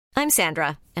I'm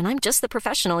Sandra, and I'm just the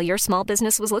professional your small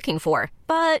business was looking for.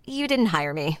 But you didn't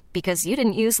hire me because you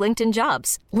didn't use LinkedIn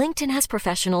Jobs. LinkedIn has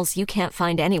professionals you can't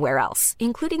find anywhere else,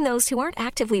 including those who aren't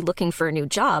actively looking for a new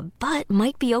job, but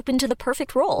might be open to the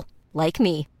perfect role, like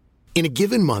me. In a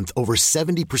given month, over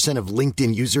 70% of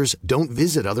LinkedIn users don't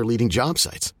visit other leading job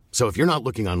sites. So if you're not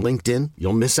looking on LinkedIn,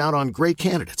 you'll miss out on great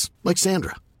candidates like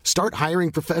Sandra. Start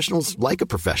hiring professionals like a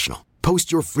professional.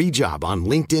 Post your free job on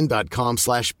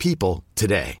linkedin.com/people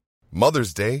today.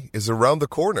 Mother's Day is around the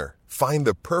corner. Find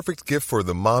the perfect gift for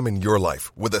the mom in your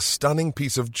life with a stunning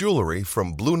piece of jewelry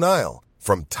from Blue Nile.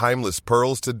 From timeless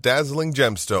pearls to dazzling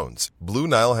gemstones, Blue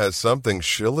Nile has something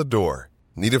she'll adore.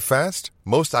 Need it fast?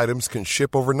 Most items can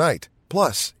ship overnight.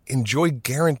 Plus, enjoy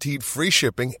guaranteed free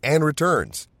shipping and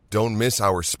returns. Don't miss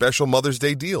our special Mother's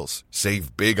Day deals.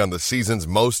 Save big on the season's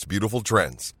most beautiful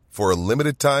trends. For a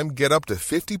limited time, get up to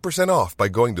 50% off by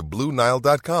going to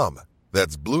BlueNile.com.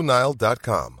 That's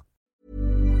BlueNile.com.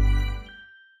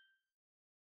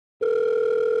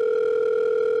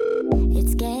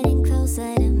 It's getting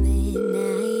closer to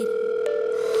midnight.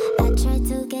 I try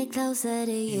to get closer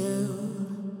to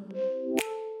you.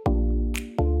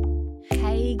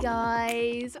 Hey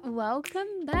guys,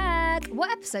 welcome back. What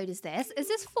episode is this? Is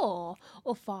this 4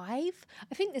 or 5?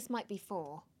 I think this might be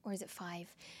 4. Or is it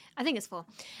 5? I think it's 4.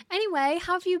 Anyway,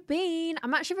 how have you been?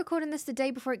 I'm actually recording this the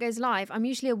day before it goes live. I'm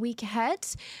usually a week ahead.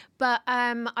 But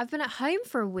I've been at home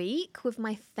for a week with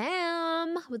my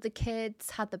fam, with the kids.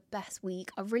 Had the best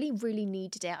week. I really, really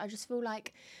needed it. I just feel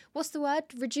like, what's the word?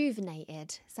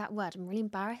 Rejuvenated. Is that word? I'm really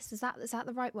embarrassed. Is that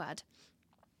the right word?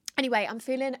 Anyway, I'm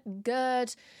feeling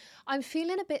good. I'm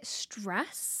feeling a bit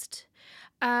stressed.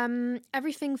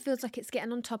 Everything feels like it's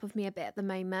getting on top of me a bit at the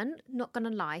moment, not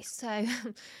gonna lie. So,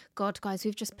 God, guys,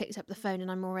 we've just picked up the phone and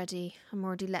I'm already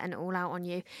letting it all out on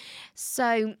you.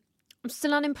 So, I'm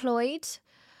still unemployed.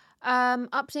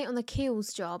 Update on the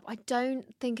Keels job. I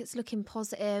don't think it's looking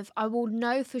positive. I will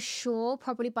know for sure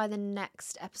probably by the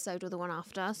next episode or the one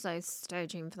after, so stay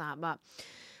tuned for that. But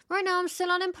right now I'm still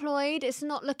unemployed. It's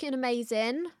not looking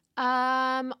amazing.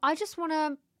 I just want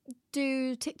to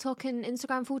do TikTok and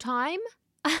Instagram full time.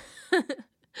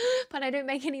 But I don't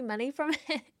make any money from it.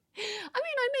 I mean,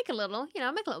 I make a little,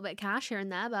 I make a little bit of cash here and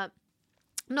there, but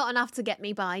not enough to get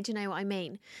me by. Do you know what I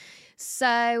mean?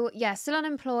 So yeah, still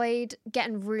unemployed,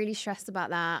 getting really stressed about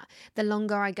that. The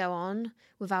longer I go on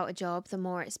without a job, the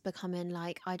more it's becoming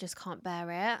like I just can't bear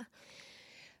it.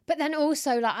 But then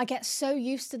also, like, I get so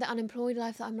used to the unemployed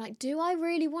life that I'm like, do I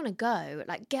really want to go?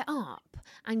 Like, get up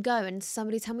and go and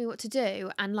somebody tell me what to do?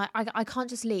 And, like, I can't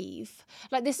just leave.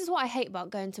 Like, this is what I hate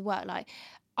about going to work. Like,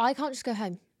 I can't just go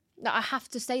home. Like, I have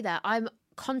to stay there. I'm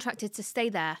contracted to stay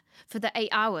there for the 8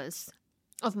 hours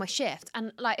of my shift.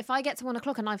 And, like, if I get to 1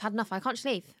 o'clock and I've had enough, I can't just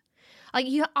leave. Like,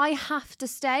 I have to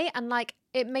stay. And, like,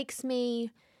 it makes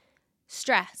me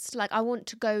stressed. Like, I want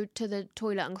to go to the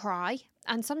toilet and cry.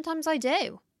 And sometimes I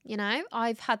do.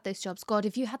 I've had those jobs. God,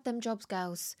 if you had them jobs,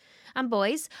 girls and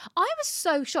boys. I was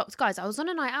so shocked. Guys, I was on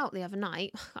a night out the other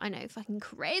night. I know, fucking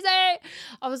crazy.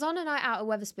 I was on a night out at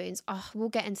Wetherspoons. Oh, we'll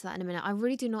get into that in a minute. I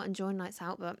really do not enjoy nights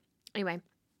out, but anyway.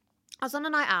 I was on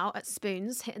a night out at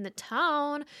Spoons, hitting the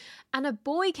town, and a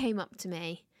boy came up to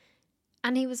me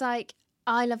and he was like,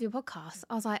 I love your podcast.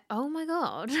 I was like, oh my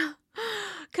God.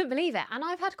 Couldn't believe it. And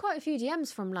I've had quite a few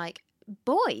DMs from like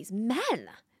boys, men,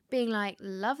 being like,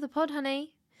 love the pod,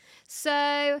 honey.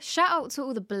 So shout out to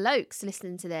all the blokes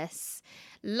listening to this.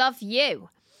 Love you.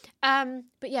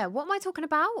 But yeah, what am I talking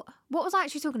about? What was I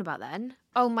actually talking about then?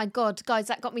 Oh my God, guys,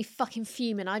 that got me fucking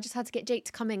fuming. I just had to get Jake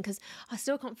to come in because I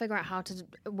still can't figure out how to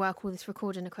work all this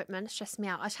recording equipment. It stressed me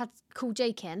out. I just had to call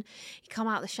Jake in. He come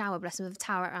out of the shower, bless him, with a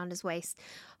towel around his waist.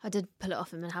 I did pull it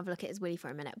off him and have a look at his willy for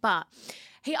a minute. But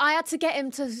I had to get him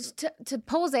to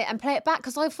pause it and play it back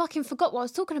because I fucking forgot what I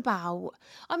was talking about.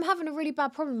 I'm having a really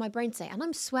bad problem with my brain today and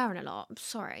I'm swearing a lot. I'm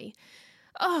sorry.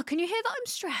 Oh, can you hear that I'm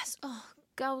stressed? Oh,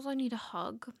 girls, I need a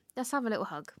hug. Let's have a little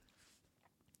hug.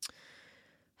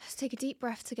 Let's take a deep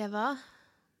breath together.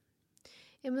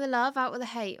 In with the love, out with the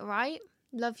hate, all right?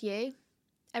 Love you.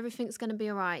 Everything's going to be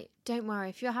all right. Don't worry.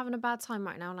 If you're having a bad time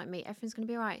right now like me, everything's going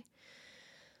to be all right.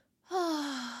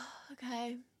 Oh,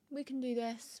 okay. We can do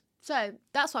this. So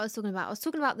that's what I was talking about. I was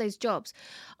talking about those jobs.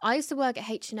 I used to work at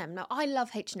H&M. Now, I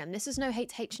love H&M. This is no hate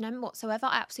to H&M whatsoever.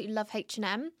 I absolutely love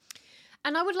H&M.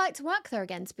 And I would like to work there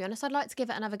again, to be honest. I'd like to give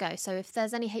it another go. So if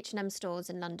there's any H&M stores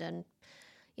in London,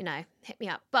 hit me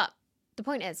up. But the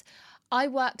point is, I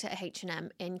worked at a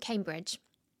H&M in Cambridge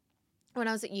when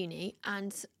I was at uni,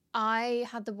 and I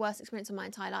had the worst experience of my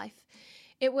entire life.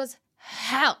 It was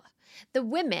hell. The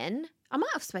women, I might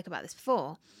have spoken about this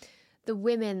before, the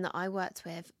women that I worked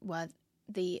with were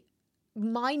the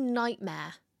my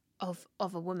nightmare of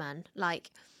a woman,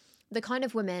 like the kind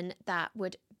of women that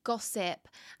would gossip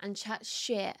and chat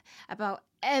shit about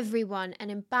everyone and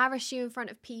embarrass you in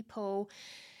front of people.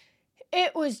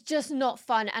 It was just not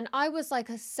fun. And I was like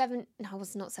I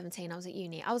was not 17, I was at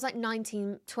uni. I was like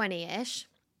 19, 20-ish.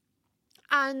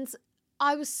 And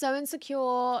I was so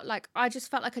insecure. Like, I just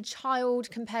felt like a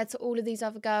child compared to all of these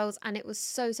other girls. And it was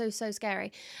so, so, so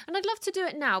scary. And I'd love to do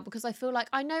it now because I feel like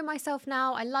I know myself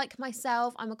now. I like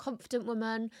myself. I'm a confident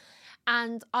woman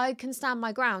and I can stand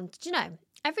my ground. Do you know?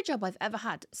 Every job I've ever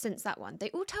had since that one,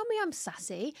 they all tell me I'm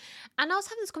sassy. And I was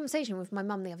having this conversation with my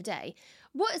mum the other day.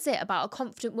 What is it about a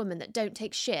confident woman that don't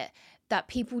take shit that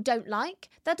people don't like?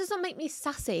 That does not make me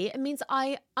sassy. It means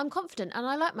I'm confident and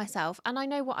I like myself and I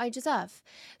know what I deserve.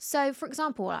 So, for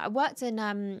example, I worked in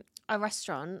a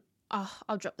restaurant. Oh,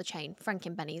 I'll drop the chain.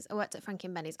 Frankenbenny's. I worked at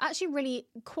Frankenbenny's. I actually really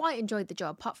quite enjoyed the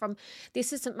job. Apart from the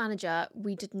assistant manager,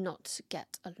 we did not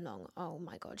get along. Oh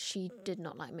my God, she did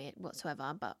not like me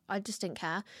whatsoever, but I just didn't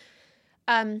care.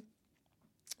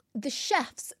 The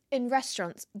chefs in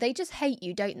restaurants, they just hate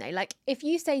you, don't they? Like, if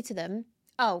you say to them,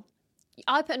 oh,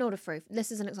 I put an order through.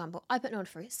 This is an example. I put an order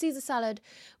through. Caesar salad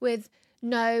with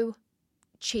no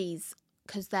cheese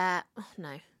because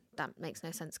no. That makes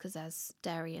no sense because there's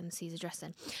dairy and Caesar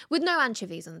dressing. With no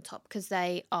anchovies on the top because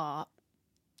they are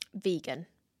vegan.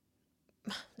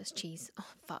 There's cheese. Oh,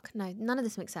 fuck. No, none of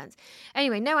this makes sense.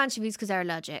 Anyway, no anchovies because they're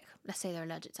allergic. Let's say they're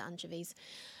allergic to anchovies.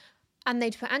 And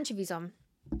they'd put anchovies on.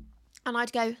 And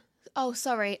I'd go, oh,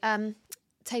 sorry,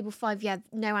 table 5, yeah,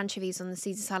 no anchovies on the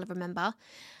Caesar salad, remember?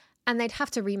 And they'd have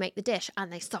to remake the dish,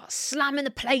 and they start slamming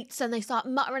the plates, and they start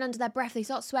muttering under their breath, they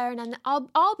start swearing, and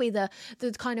I'll be the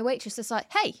kind of waitress that's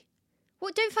like, hey,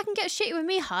 what, don't fucking get shitty with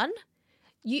me, hun.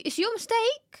 It's your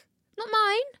mistake, not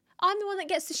mine. I'm the one that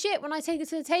gets the shit when I take it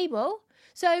to the table.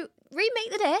 So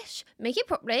remake the dish, make it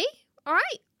properly, all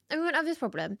right? And we won't have this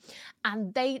problem.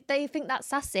 And they think that's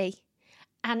sassy.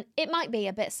 And it might be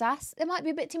a bit sass. It might be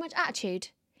a bit too much attitude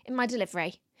in my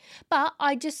delivery. But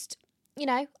I just,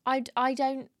 I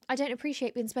don't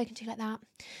appreciate being spoken to like that. Do you know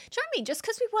what I mean? Just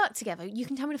because we work together, you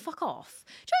can tell me to fuck off.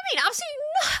 Do you know what I mean? Absolutely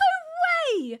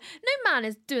no way. No man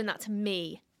is doing that to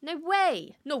me. No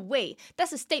way. No way.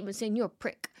 That's a statement saying you're a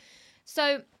prick.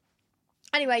 So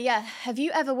anyway, yeah. Have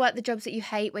you ever worked the jobs that you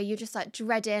hate where you're just like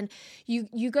dreading?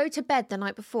 You go to bed the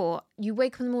night before, you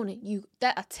wake up in the morning,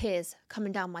 there are tears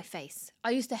coming down my face.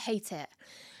 I used to hate it.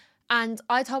 And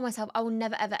I told myself I will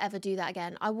never, ever, ever do that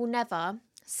again. I will never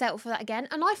settle for that again.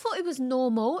 And I thought it was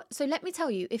normal. So let me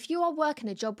tell you, if you are working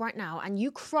a job right now and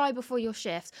you cry before your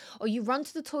shift, or you run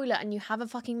to the toilet and you have a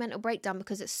fucking mental breakdown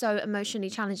because it's so emotionally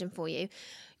challenging for you,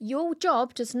 your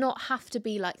job does not have to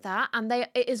be like that. And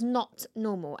it is not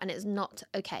normal and it's not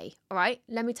okay. All right.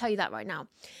 Let me tell you that right now.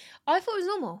 I thought it was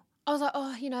normal. I was like,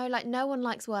 oh, like no one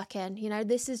likes working.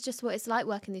 This is just what it's like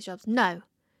working these jobs. No.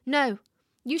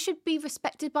 You should be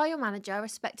respected by your manager,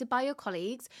 respected by your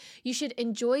colleagues. You should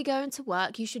enjoy going to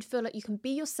work. You should feel like you can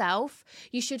be yourself.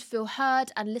 You should feel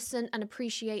heard and listened and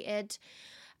appreciated.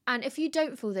 And if you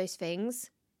don't feel those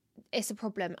things, it's a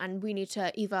problem. And we need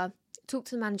to either talk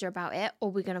to the manager about it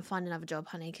or we're going to find another job,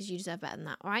 honey, because you deserve better than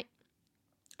that, all right?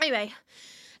 Anyway,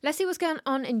 let's see what's going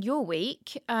on in your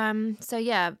week. So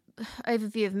yeah,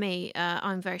 overview of me.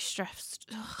 I'm very stressed.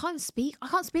 I can't speak.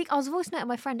 I was voice noting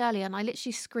my friend earlier and I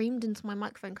literally screamed into my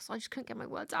microphone because I just couldn't get my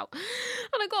words out.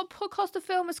 And I got a podcast to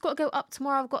film. It's got to go up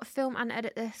tomorrow. I've got to film and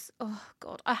edit this. Oh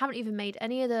God, I haven't even made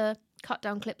any of the cut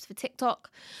down clips for TikTok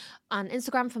and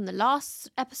Instagram from the last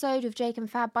episode of Jake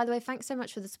and Fab. By the way, thanks so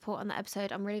much for the support on that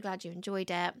episode. I'm really glad you enjoyed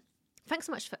it. Thanks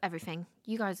so much for everything.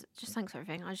 You guys, just thanks for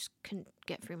everything. I just couldn't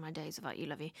get through my days without you,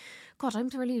 love you. God, I'm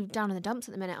really down in the dumps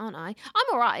at the minute, aren't I? I'm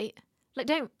all right.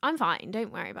 I'm fine.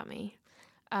 Don't worry about me.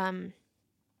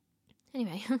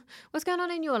 Anyway, what's going on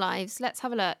in your lives? Let's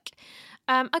have a look.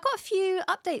 I got a few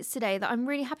updates today that I'm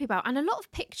really happy about and a lot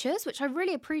of pictures, which I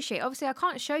really appreciate. Obviously, I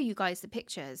can't show you guys the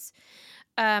pictures.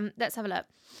 Let's have a look.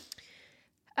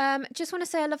 Just want to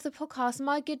say I love the podcast.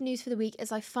 My good news for the week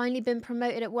is I've finally been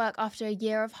promoted at work after a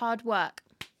year of hard work.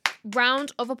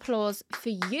 Round of applause for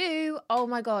you. Oh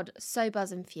my God, so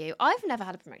buzzing for you. I've never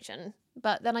had a promotion,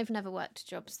 but then I've never worked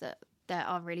jobs that there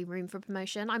are really room for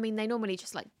promotion. I mean, they normally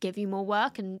just like give you more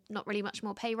work and not really much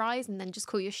more pay rise and then just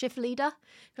call you a shift leader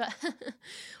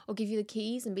or give you the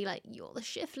keys and be like, you're the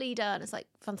shift leader. And it's like,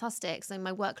 fantastic. So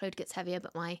my workload gets heavier,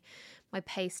 but my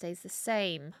pay stays the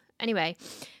same. Anyway,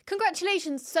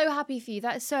 congratulations. So happy for you.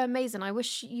 That is so amazing. I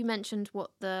wish you mentioned what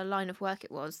the line of work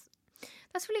it was.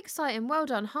 That's really exciting. Well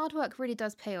done. Hard work really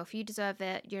does pay off. You deserve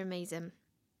it. You're amazing.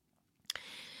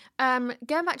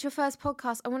 Going back to your first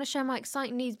podcast, I want to share my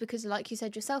exciting news because, like you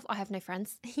said yourself, I have no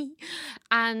friends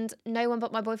and no one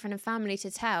but my boyfriend and family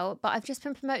to tell, but I've just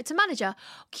been promoted to manager.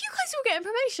 You guys are all getting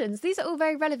promotions. These are all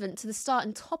very relevant to the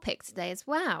starting topic today as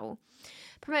well.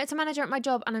 Promoted to manager at my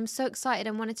job, and I'm so excited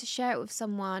and wanted to share it with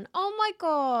someone. Oh my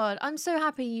God, I'm so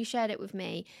happy you shared it with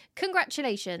me.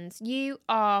 Congratulations. You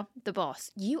are the boss.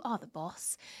 You are the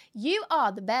boss. You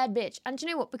are the bad bitch. And do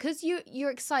you know what? Because you're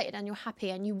excited and you're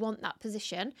happy and you want that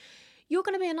position, you're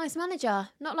going to be a nice manager.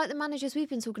 Not like the managers we've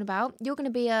been talking about. You're going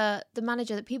to be the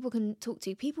manager that people can talk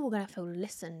to. People are going to feel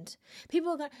listened.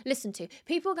 People are going to listen to.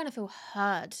 People are going to feel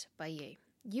heard by you.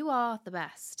 You are the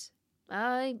best.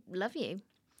 I love you.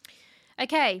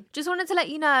 Okay, just wanted to let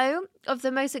you know of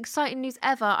the most exciting news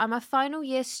ever. I'm a final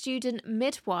year student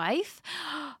midwife.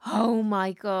 Oh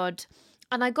my God.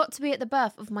 And I got to be at the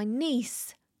birth of my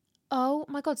niece. Oh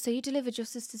my God, so you delivered your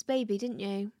sister's baby, didn't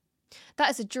you? That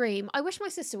is a dream. I wish my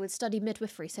sister would study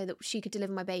midwifery so that she could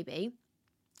deliver my baby.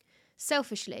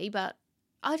 Selfishly, but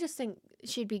I just think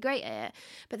she'd be great at it.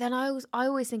 But then I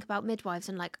always think about midwives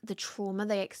and like the trauma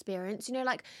they experience. You know,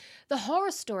 like the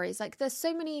horror stories. Like there's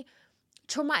so many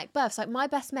traumatic births. Like my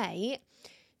best mate,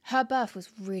 her birth was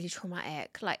really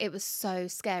traumatic. Like it was so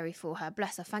scary for her.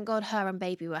 Bless her. Thank God her and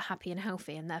baby were happy and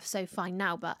healthy and they're so fine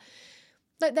now. But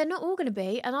like they're not all going to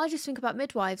be. And I just think about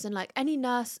midwives and like any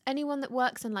nurse, anyone that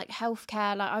works in like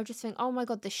healthcare. Like I just think, oh my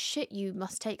God, the shit you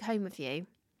must take home with you.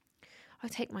 I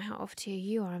take my hat off to you.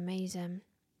 You are amazing.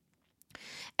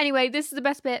 Anyway, this is the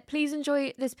best bit. Please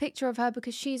enjoy this picture of her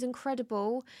because she's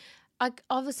incredible.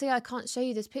 Obviously I can't show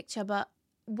you this picture, but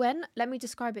let me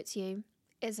describe it to you.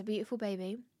 It's a beautiful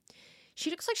baby. She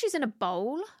looks like she's in a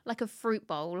bowl, like a fruit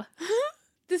bowl.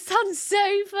 This sounds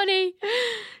so funny.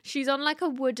 She's on like a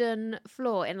wooden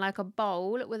floor in like a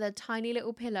bowl with a tiny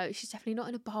little pillow. She's definitely not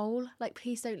in a bowl. Like,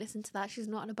 please don't listen to that. She's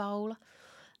not in a bowl.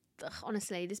 Ugh,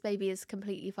 honestly, this baby is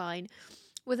completely fine.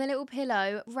 With a little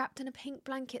pillow wrapped in a pink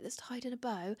blanket that's tied in a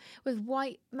bow with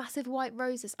massive white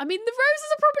roses. I mean, the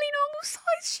roses are probably normal size.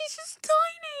 She's just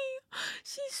tiny.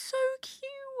 She's so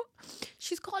cute.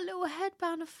 She's got a little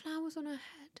headband of flowers on her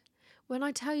head. When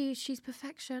I tell you she's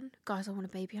perfection, guys, I want a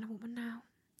baby and I want one now.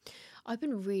 I've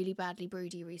been really badly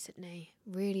broody recently.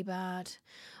 Really bad.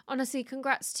 Honestly,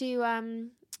 congrats to you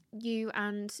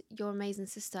and your amazing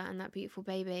sister and that beautiful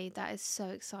baby. That is so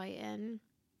exciting.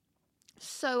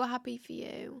 So happy for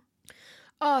you.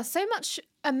 Oh, so much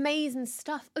amazing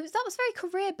stuff. That was very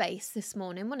career-based this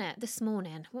morning, wasn't it? This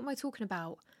morning. What am I talking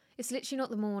about? It's literally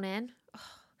not the morning. Oh,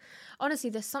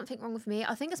 honestly, there's something wrong with me.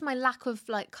 I think it's my lack of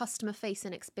like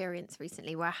customer-facing experience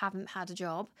recently where I haven't had a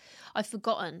job. I've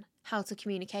forgotten how to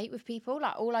communicate with people.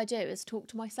 Like all I do is talk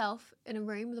to myself in a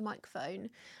room with a microphone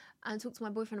and talk to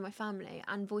my boyfriend and my family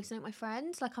and voice note my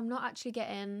friends. Like I'm not actually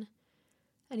getting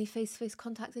any face-to-face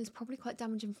contact, and it's probably quite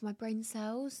damaging for my brain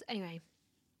cells. Anyway,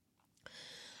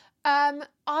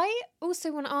 I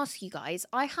also want to ask you guys,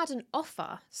 I had an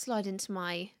offer slide into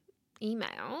my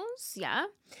emails,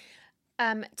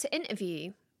 to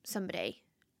interview somebody.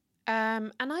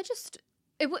 And I just,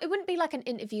 it wouldn't be like an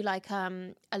interview like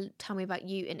a Tell Me About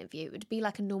You interview. It would be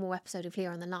like a normal episode of Clear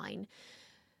on the Line,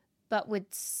 but with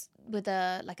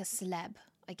a celeb,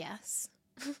 I guess.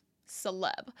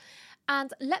 Celeb.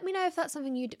 And let me know if that's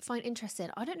something you'd find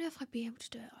interesting. I don't know if I'd be able to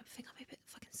do it. I think I'd be a bit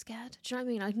fucking scared. Do you know what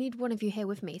I mean? I'd need one of you here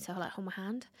with me to like hold my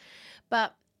hand.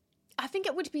 But I think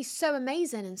it would be so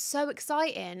amazing and so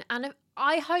exciting. And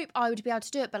I hope I would be able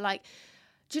to do it. But like,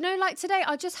 do you know, like today,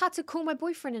 I just had to call my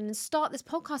boyfriend in and start this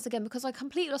podcast again because I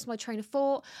completely lost my train of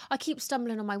thought. I keep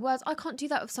stumbling on my words. I can't do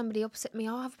that with somebody opposite me.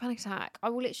 I'll have a panic attack. I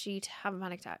will literally have a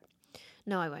panic attack.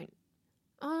 No, I won't.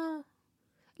 Oh,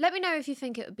 let me know if you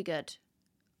think it would be good.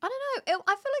 I don't know.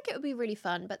 I feel like it would be really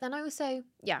fun. But then I also,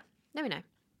 let me know.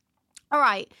 All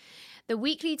right. The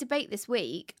weekly debate this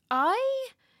week. I've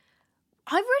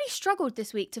really struggled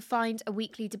this week to find a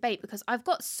weekly debate because I've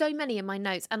got so many in my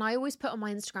notes, and I always put on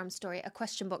my Instagram story a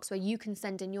question box where you can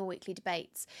send in your weekly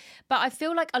debates. But I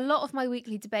feel like a lot of my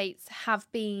weekly debates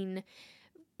have been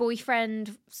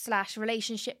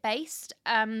boyfriend/relationship based,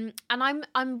 and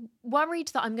I'm worried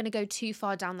that I'm going to go too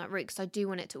far down that route because I do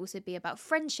want it to also be about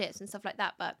friendships and stuff like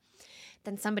that. But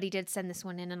then somebody did send this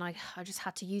one in, and I just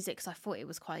had to use it because I thought it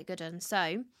was quite good. And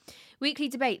so, weekly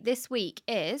debate this week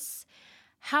is: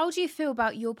 how do you feel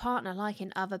about your partner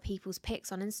liking other people's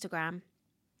pics on Instagram?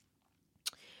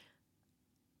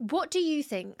 What do you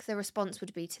think the response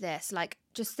would be to this? Like,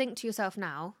 just think to yourself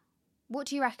now. What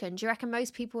do you reckon? Do you reckon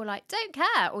most people are like, don't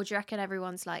care? Or do you reckon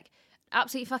everyone's like,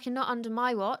 absolutely fucking not under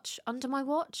my watch, on my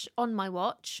watch,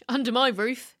 under my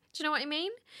roof? Do you know what I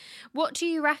mean? What do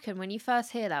you reckon when you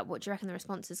first hear that? What do you reckon the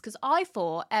response is? Because I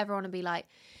thought everyone would be like,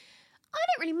 I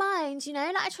don't really mind, you know,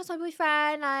 like I trust my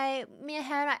boyfriend, like me and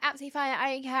him, like absolutely fine,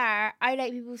 I don't care. I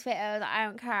like people's photos, I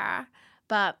don't care.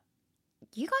 But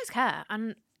you guys care,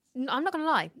 and I'm not gonna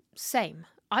lie, same.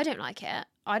 I don't like it.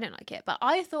 But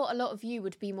I thought a lot of you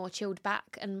would be more chilled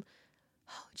back and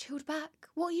chilled back?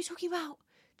 What are you talking about?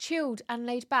 Chilled and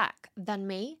laid back than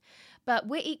me. But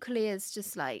we're equally as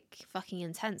just like fucking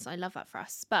intense. I love that for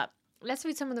us. But let's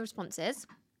read some of the responses.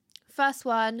 First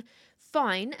one,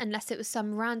 fine, unless it was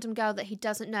some random girl that he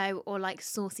doesn't know or like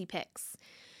saucy pics.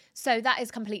 So that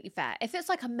is completely fair. If it's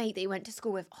like a mate that you went to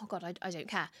school with, oh God, I don't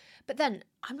care. But then,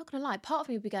 I'm not going to lie, part of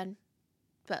me would be going,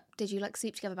 but did you like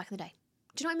sleep together back in the day?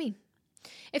 Do you know what I mean?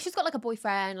 If she's got like a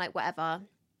boyfriend, like whatever,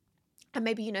 and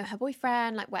maybe you know her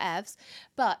boyfriend, like whatevs.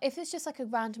 But if it's just like a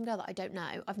random girl that I don't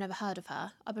know, I've never heard of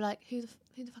her, I'd be like, who the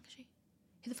fuck is she?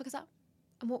 Who the fuck is that?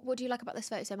 And what do you like about this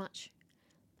photo so much?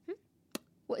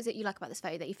 What is it you like about this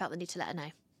photo that you felt the need to let her know?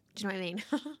 Do you know what I mean?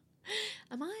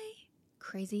 Am I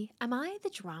crazy? Am I the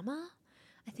drama?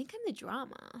 I think I'm the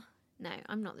drama. No,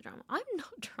 I'm not the drama. I'm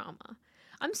not drama.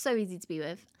 I'm so easy to be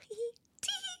with.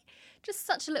 Just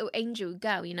such a little angel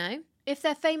girl, you know? If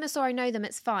they're famous or I know them,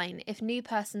 it's fine. If new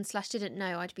person / didn't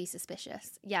know, I'd be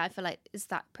suspicious. Yeah, I feel like, is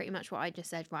that pretty much what I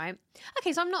just said, right?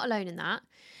 Okay, so I'm not alone in that.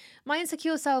 My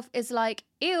insecure self is like,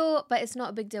 ew, but it's not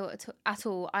a big deal at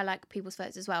all. I like people's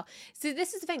photos as well. So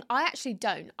this is the thing. I actually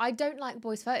don't. I don't like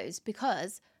boys' photos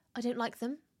because I don't like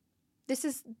them. This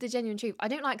is the genuine truth. I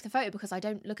don't like the photo because I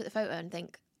don't look at the photo and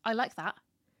think, I like that.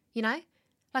 You know?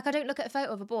 Like I don't look at a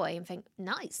photo of a boy and think,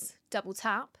 nice, double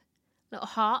tap, little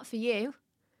heart for you.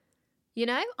 You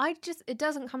know? It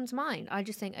doesn't come to mind. I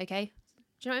just think, okay,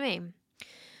 do you know what I mean?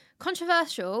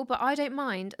 Controversial, but I don't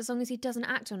mind as long as he doesn't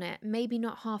act on it. Maybe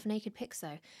not half-naked pics,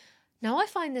 though. Now, I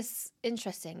find this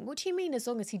interesting. What do you mean as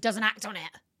long as he doesn't act on it?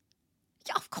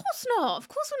 Yeah, of course not. Of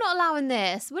course we're not allowing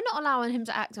this. We're not allowing him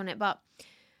to act on it, but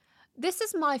this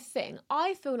is my thing.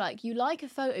 I feel like you like a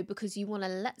photo because you want to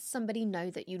let somebody know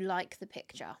that you like the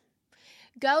picture.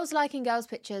 Girls liking girls'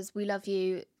 pictures, we love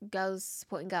you. Girls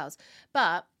supporting girls.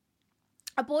 But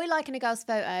a boy liking a girl's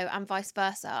photo and vice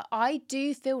versa, I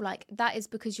do feel like that is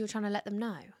because you're trying to let them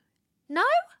know. No?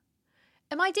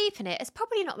 Am I deep in it? It's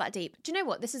probably not that deep. Do you know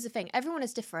what? This is the thing. Everyone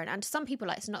is different. And to some people,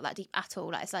 like, it's not that deep at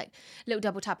all. Like, it's like a little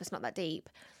double tap. It's not that deep.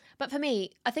 But for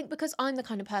me, I think because I'm the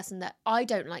kind of person that I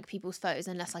don't like people's photos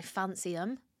unless I fancy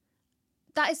them.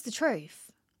 That is the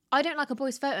truth. I don't like a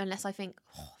boy's photo unless I think,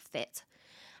 oh, fit.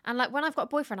 And like when I've got a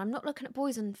boyfriend, I'm not looking at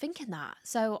boys and thinking that.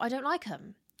 So I don't like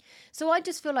them. So I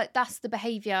just feel like that's the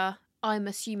behaviour I'm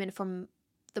assuming from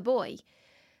the boy.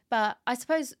 But I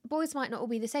suppose boys might not all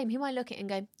be the same. He might look at it and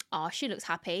go, oh, she looks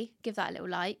happy. Give that a little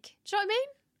like. Do you know what I mean?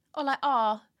 Or like,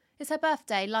 oh, it's her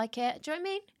birthday. Like it. Do you know what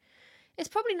I mean? It's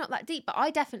probably not that deep, but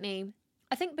I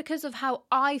think because of how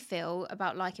I feel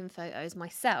about liking photos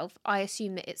myself, I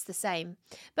assume that it's the same.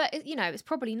 But, you know, it's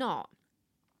probably not.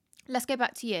 Let's go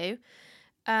back to you.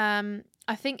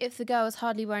 I think if the girl is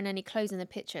hardly wearing any clothes in the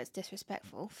picture, it's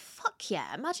disrespectful. Fuck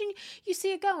yeah. Imagine you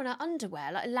see a girl in her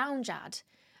underwear, like a lounge ad,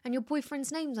 and your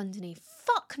boyfriend's name's underneath.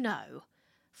 Fuck no.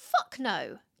 Fuck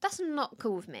no. That's not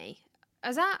cool with me.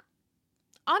 I'm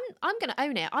going to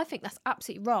own it. I think that's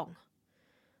absolutely wrong.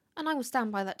 And I will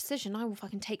stand by that decision. I will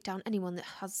fucking take down anyone that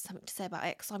has something to say about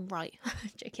it, because I'm right.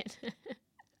 Joking.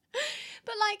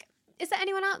 But, like, is there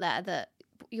anyone out there that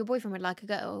your boyfriend would like a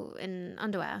girl in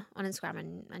underwear on Instagram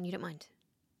and you don't mind?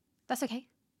 That's okay.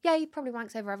 Yeah, he probably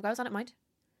ranks over other girls. I don't mind.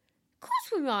 Of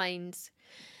course we mind.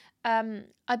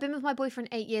 I've been with my boyfriend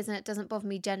 8 years and it doesn't bother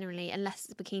me generally unless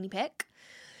it's a bikini pic.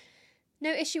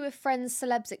 No issue with friends,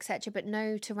 celebs, etc., but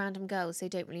no to random girls they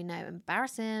don't really know.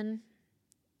 Embarrassing.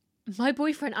 My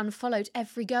boyfriend unfollowed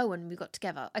every girl when we got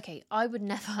together. Okay, I would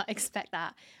never expect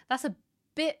that. That's a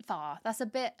bit far. That's a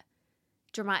bit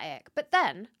dramatic. But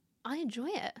then I enjoy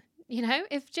it. You know,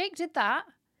 if Jake did that,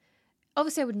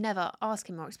 obviously I would never ask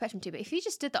him or expect him to, but if he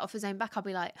just did that off his own back, I'd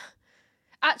be like,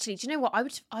 actually, do you know what?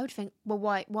 I would think, well,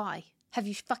 why? Have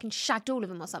you fucking shagged all of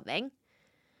them or something?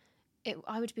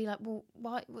 I would be like, well,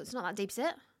 why? Well, it's not that deep, is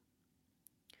it?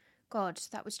 God,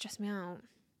 that would stress me out.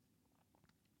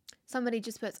 Somebody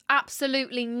just puts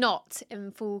absolutely not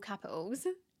in full capitals.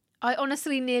 I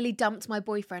honestly nearly dumped my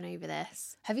boyfriend over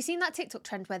this. Have you seen that TikTok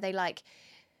trend where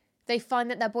they find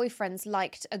that their boyfriends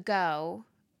liked a girl's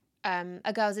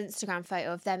Instagram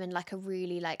photo of them in like a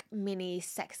really like mini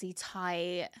sexy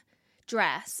tight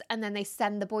dress, and then they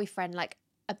send the boyfriend like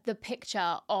the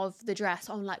picture of the dress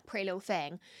on like Pretty Little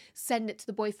Thing, send it to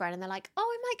the boyfriend, and they're like,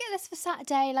 oh, might get this for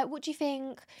Saturday. Like, what do you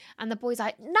think? And the boy's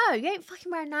like, no, you ain't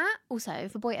fucking wearing that. Also,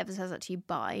 if a boy ever says that to you,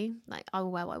 bye. Like, I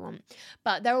will wear what I want.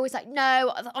 But they're always like,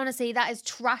 no, honestly, that is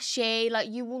trashy. Like,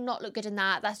 you will not look good in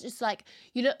that. That's just like,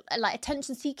 you look like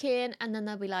attention seeking. And then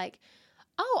they'll be like,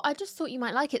 oh, I just thought you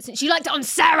might like it since you liked it on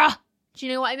Sarah. Do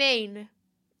you know what I mean?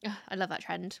 Ugh, I love that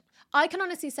trend. I can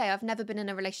honestly say I've never been in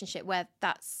a relationship where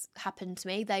that's happened to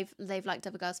me. They've liked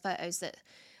other girls' photos that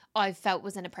I've felt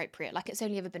was inappropriate. Like, it's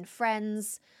only ever been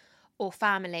friends or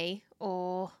family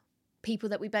or people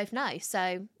that we both know.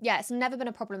 So yeah, it's never been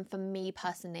a problem for me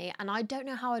personally. And I don't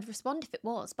know how I'd respond if it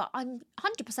was, but I'm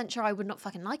 100% sure I would not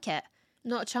fucking like it.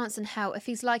 Not a chance in hell. If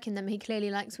he's liking them, he clearly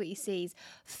likes what he sees.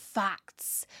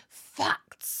 Facts.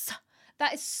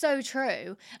 That is so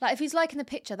true. Like, if he's liking the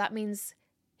picture, that means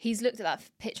he's looked at that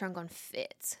picture and gone,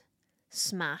 fit.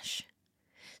 Smash.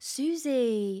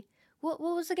 Susie, what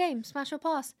was the game? Smash or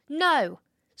pass? No.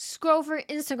 Scroll through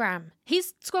Instagram.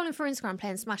 He's scrolling through Instagram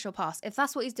playing Smash or pass. If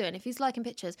that's what he's doing, if he's liking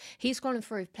pictures, he's scrolling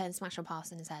through playing Smash or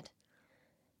pass in his head.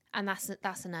 And that's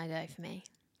a no-go for me.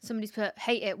 Somebody's put,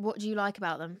 hate it, what do you like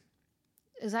about them?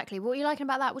 Exactly. What are you liking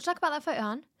about that? What do you like about that photo,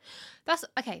 hon? That's,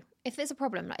 okay, if there's a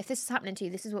problem, like if this is happening to you,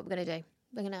 this is what we're going to do.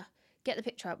 We're going to get the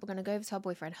picture up. We're going to go over to our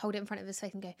boyfriend, hold it in front of his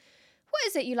face and go, what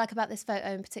is it you like about this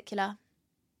photo in particular?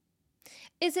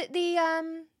 Is it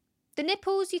the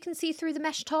nipples you can see through the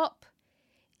mesh top?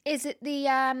 Is it the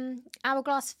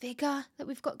hourglass figure that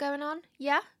we've got going on?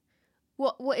 Yeah?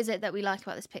 What is it that we like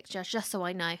about this picture? Just so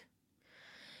I know.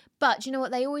 But do you know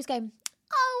what? They always go,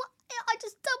 oh, I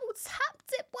just double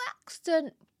tapped it by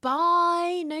accident.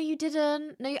 Bye. No, you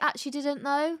didn't. No, you actually didn't,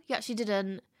 though. You actually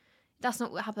didn't. That's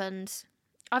not what happened.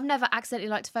 I've never accidentally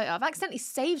liked a photo. I've accidentally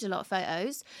saved a lot of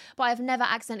photos, but I've never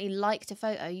accidentally liked a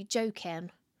photo. You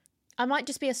joking? I might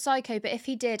just be a psycho, but if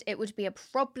he did, it would be a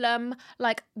problem.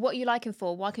 Like, what are you liking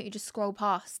for? Why can't you just scroll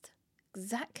past?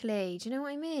 Exactly. Do you know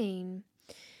what I mean?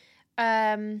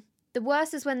 The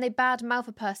worst is when they badmouth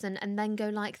a person and then go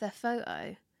like their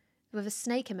photo with a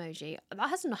snake emoji. That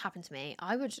has not happened to me.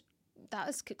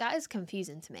 That is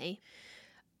confusing to me.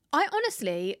 I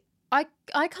honestly, I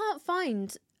can't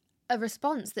find a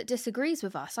response that disagrees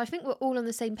with us. I think we're all on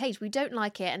the same page. We don't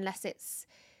like it unless it's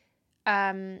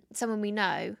someone we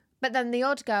know. But then the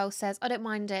odd girl says, I don't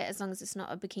mind it as long as it's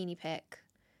not a bikini pic.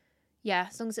 Yeah,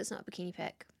 as long as it's not a bikini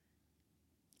pic.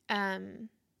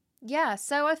 Yeah,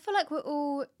 so I feel like we're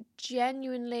all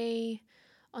genuinely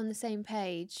on the same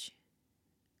page.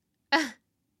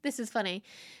 This is funny.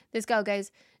 This girl goes,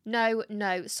 no,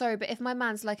 sorry, but if my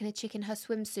man's liking a chick in her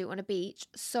swimsuit on a beach,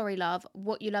 sorry, love,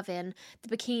 what you loving?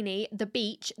 The bikini, the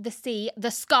beach, the sea, the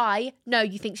sky. No,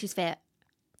 you think she's fit.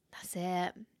 That's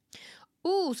it.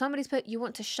 Ooh, somebody's put, you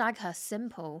want to shag her,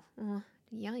 simple. Oh,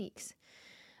 yikes.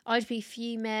 I'd be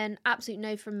fuming, absolute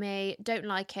no from me, don't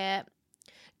like it.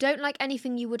 Don't like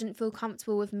anything you wouldn't feel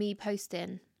comfortable with me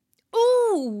posting.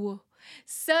 Ooh!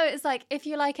 So it's like, if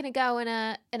you're liking a girl in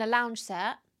a lounge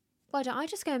set, why don't I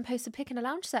just go and post a pic in a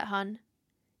lounge set, hun?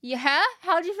 Yeah?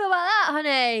 How do you feel about that,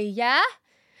 honey? Yeah?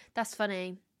 That's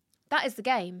funny. That is the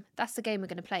game. That's the game we're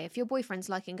going to play. If your boyfriend's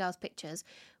liking girls' pictures,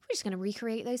 we're just going to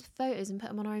recreate those photos and put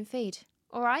them on our own feed.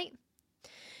 All right?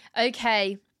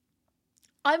 Okay.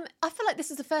 I feel like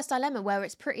this is the first dilemma where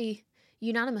it's pretty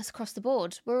unanimous across the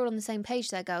board. We're all on the same page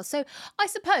there, girls. So I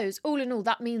suppose, all in all,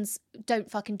 that means don't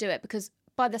fucking do it, because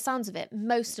by the sounds of it,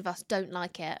 most of us don't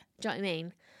like it. Do you know what I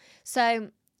mean? So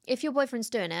if your boyfriend's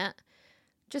doing it,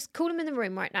 just call him in the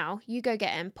room right now. You go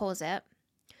get him. Pause it.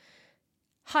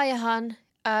 Hiya, hun.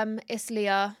 It's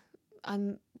Leah.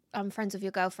 I'm friends with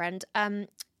your girlfriend.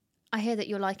 I hear that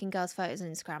you're liking girls' photos on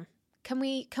Instagram. Can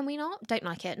we not? Don't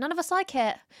like it. None of us like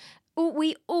it.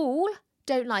 We all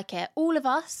don't like it. All of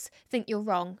us think you're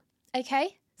wrong.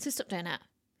 Okay? So stop doing it.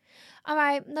 All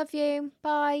right. Love you.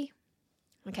 Bye.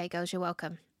 Okay, girls, you're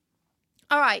welcome.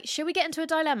 All right. Shall we get into a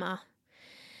dilemma?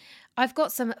 I've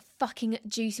got some fucking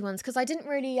juicy ones because I didn't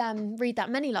really read that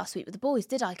many last week with the boys,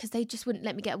 did I? Because they just wouldn't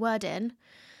let me get a word in.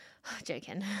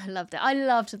 Joking. I loved it. I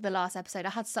loved the last episode. I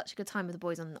had such a good time with the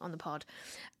boys on the pod.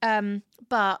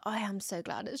 But I am so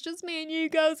glad it's just me and you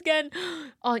girls again.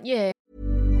 Aren't you?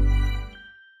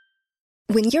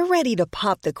 When you're ready to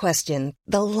pop the question,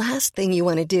 the last thing you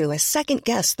want to do is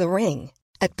second-guess the ring.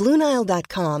 At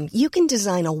BlueNile.com, you can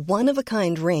design a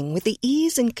one-of-a-kind ring with the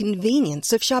ease and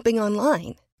convenience of shopping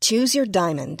online. Choose your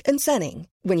diamond and setting.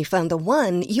 When you find the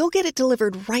one, you'll get it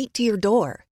delivered right to your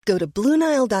door. Go to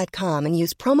BlueNile.com and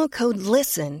use promo code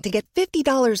LISTEN to get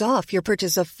 $50 off your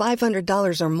purchase of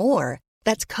 $500 or more.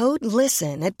 That's code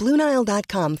LISTEN at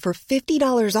BlueNile.com for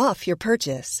 $50 off your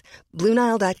purchase.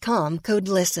 BlueNile.com, code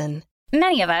LISTEN.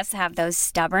 Many of us have those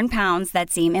stubborn pounds that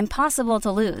seem impossible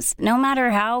to lose, no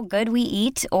matter how good we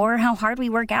eat or how hard we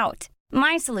work out.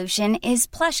 My solution is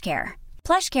PlushCare.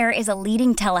 PlushCare is a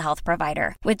leading telehealth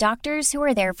provider with doctors who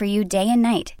are there for you day and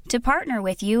night to partner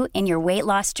with you in your weight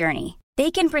loss journey. They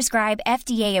can prescribe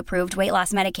FDA-approved weight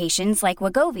loss medications like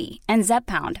Wegovy and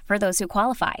Zepbound for those who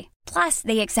qualify. Plus,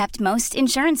 they accept most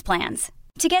insurance plans.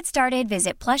 To get started,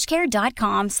 visit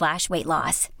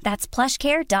plushcare.com/weightloss. That's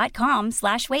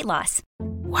plushcare.com/weightloss.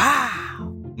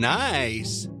 Wow.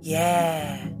 Nice.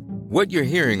 Yeah. What you're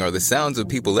hearing are the sounds of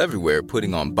people everywhere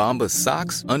putting on Bombas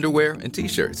socks, underwear, and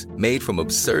T-shirts made from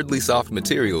absurdly soft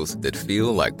materials that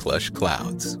feel like plush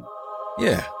clouds.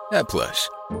 Yeah, that plush.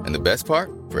 And the best part?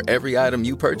 For every item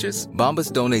you purchase,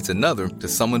 Bombas donates another to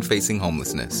someone facing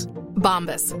homelessness.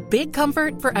 Bombas. Big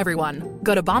comfort for everyone.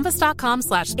 Go to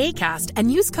bombas.com/ACAST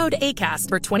and use code ACAST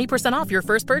for 20% off your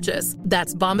first purchase.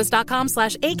 That's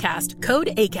bombas.com/ACAST. Code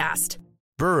ACAST.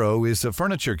 Burrow is a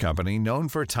furniture company known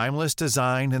for timeless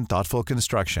design and thoughtful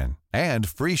construction and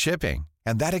free shipping,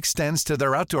 and that extends to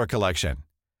their outdoor collection.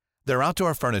 Their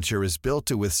outdoor furniture is built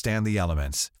to withstand the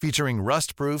elements, featuring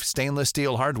rust-proof stainless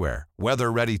steel hardware,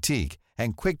 weather-ready teak,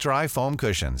 and quick-dry foam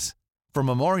cushions. For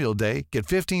Memorial Day, get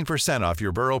 15% off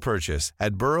your Burrow purchase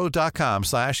at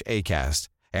burrow.com/ACAST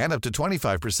and up to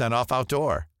 25% off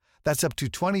outdoor. That's up to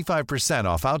 25%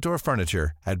 off outdoor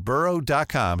furniture at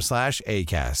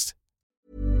burrow.com/ACAST.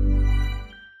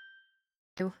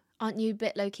 Aren't you a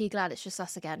bit low-key glad it's just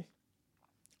us again?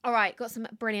 All right, got some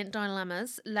brilliant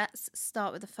dilemmas. Let's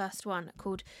start with the first one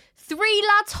called 3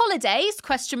 Lads Holidays, ?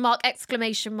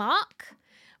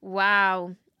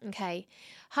 Wow. Okay.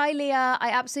 Hi, Leah. I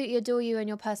absolutely adore you and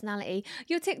your personality.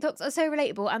 Your TikToks are so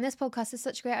relatable and this podcast is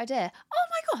such a great idea. Oh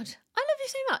my God. I love you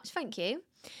so much. Thank you.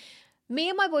 Me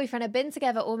and my boyfriend have been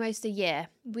together almost a year.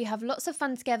 We have lots of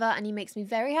fun together and he makes me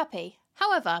very happy.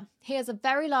 However, he has a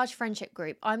very large friendship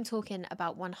group. I'm talking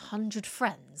about 100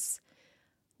 friends.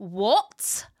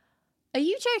 What? Are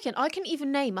you joking? I can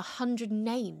even name 100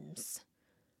 names.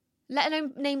 Let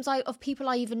alone names of people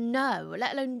I even know.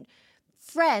 Let alone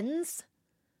friends.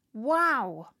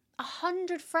 Wow.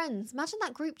 100 friends. Imagine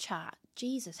that group chat.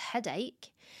 Jesus,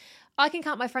 headache. I can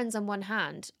count my friends on one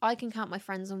hand. I can count my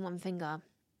friends on one finger.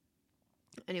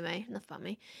 Anyway, enough about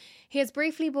me. He has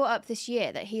briefly brought up this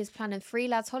year that he is planning 3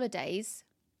 lads holidays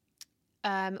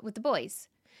with the boys.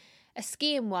 A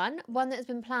skiing one that has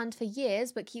been planned for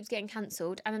years but keeps getting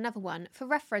cancelled, and another one. For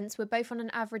reference, we're both on an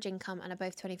average income and are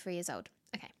both 23 years old.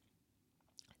 Okay.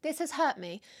 This has hurt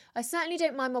me. I certainly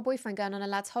don't mind my boyfriend going on a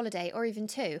lad's holiday, or even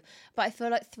 2, but I feel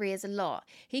like 3 is a lot.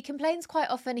 He complains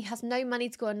quite often he has no money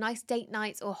to go on nice date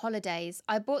nights or holidays.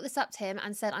 I brought this up to him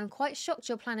and said, I'm quite shocked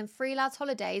you're planning 3 lads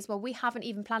holidays while we haven't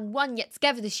even planned 1 yet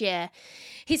together this year.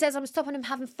 He says I'm stopping him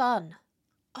having fun.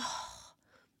 Oh,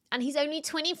 and he's only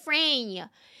 23.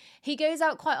 He goes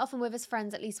out quite often with his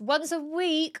friends at least once a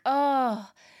week.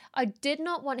 I do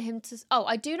not want him to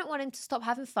stop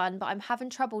having fun, but I'm having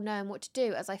trouble knowing what to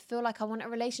do as I feel like I want a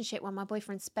relationship where my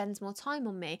boyfriend spends more time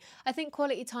on me. I think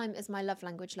quality time is my love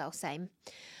language, lol, same.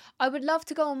 I would love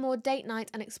to go on more date night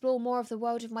and explore more of the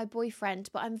world of my boyfriend,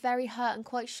 but I'm very hurt and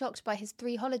quite shocked by his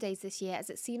 3 holidays this year as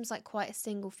it seems like quite a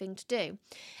single thing to do,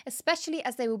 especially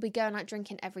as they will be going out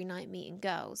drinking every night meeting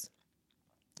girls.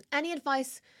 Any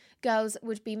advice, girls,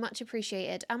 would be much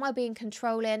appreciated. Am I being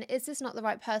controlling? Is this not the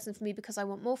right person for me because I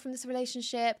want more from this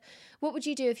relationship? What would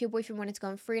you do if your boyfriend wanted to go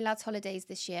on 3 lads holidays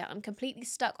this year? I'm completely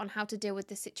stuck on how to deal with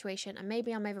this situation and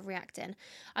maybe I'm overreacting.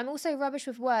 I'm also rubbish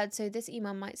with words, so this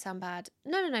email might sound bad.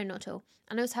 No, not at all.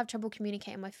 And I also have trouble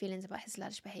communicating my feelings about his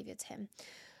laddish behaviour to him.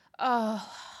 Oh,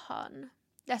 hon.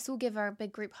 Let's all give her a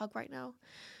big group hug right now.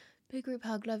 Big group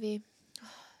hug, love you.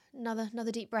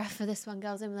 Another deep breath for this one,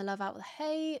 girls. In with the love, out with the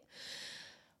hate.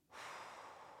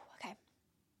 Okay.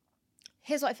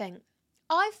 Here's what I think.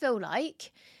 I feel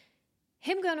like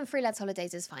him going on 3 lads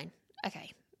holidays is fine.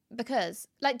 Okay. Because,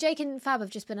 like, Jake and Fab have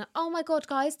just been, oh my God,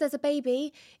 guys, there's a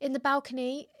baby in the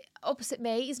balcony opposite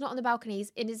me. He's not on the balcony,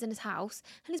 he's in his house.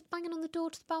 And he's banging on the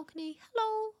door to the balcony.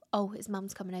 Hello. Oh, his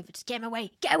mum's coming over to get him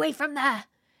away. Get away from there.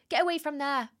 Get away from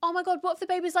there. Oh my God, what if the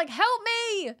baby's like, help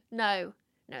me? No,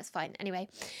 it's fine. Anyway,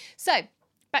 so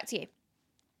back to you.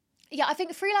 Yeah, I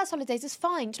think 3 lads holidays is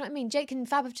fine. Do you know what I mean? Jake and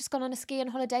Fab have just gone on a skiing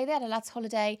holiday. They had a lads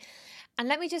holiday. And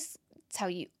let me just tell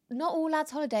you, not all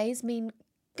lads holidays mean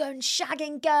going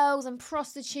shagging girls and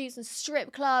prostitutes and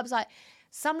strip clubs. Like,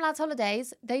 some lads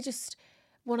holidays, they just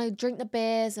want to drink the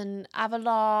beers and have a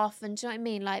laugh. And do you know what I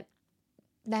mean? Like,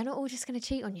 they're not all just going to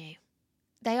cheat on you.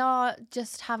 They are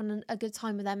just having a good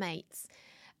time with their mates.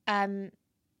 And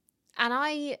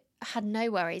I had no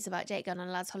worries about Jake going on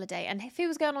a lad's holiday. And if he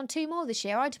was going on 2 more this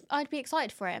year, I'd be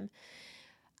excited for him.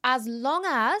 As long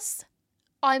as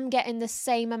I'm getting the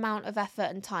same amount of effort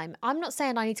and time. I'm not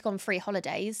saying I need to go on 3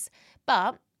 holidays,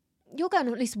 but you're going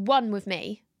on at least 1 with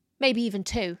me, maybe even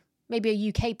 2, maybe a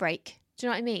UK break. Do you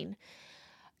know what I mean?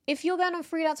 If you're going on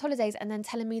 3 lads holidays and then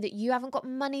telling me that you haven't got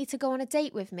money to go on a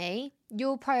date with me,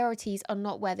 your priorities are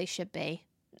not where they should be.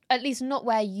 At least not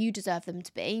where you deserve them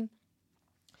to be.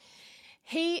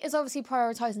 He is obviously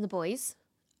prioritising the boys,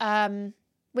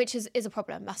 which is a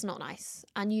problem. That's not nice.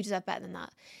 And you deserve better than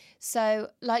that. So,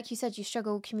 like you said, you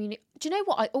struggle communicating. Do you know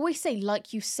what? I always say,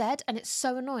 like you said, and it's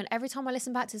so annoying. Every time I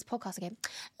listen back to this podcast again,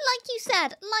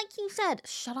 like you said,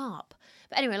 shut up.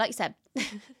 But anyway, like you said,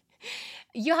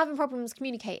 you're having problems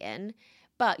communicating,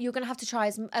 but you're going to have to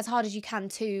try as hard as you can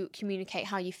to communicate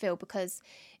how you feel, because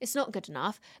it's not good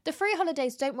enough. The 3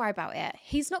 holidays, don't worry about it.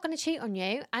 He's not going to cheat on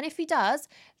you. And if he does,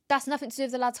 that's nothing to do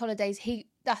with the lads' holidays.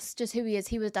 That's just who he is.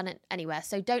 He would have done it anywhere.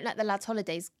 So don't let the lads'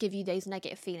 holidays give you those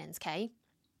negative feelings, okay?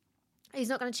 He's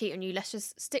not going to cheat on you. Let's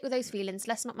just stick with those feelings.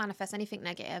 Let's not manifest anything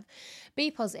negative. Be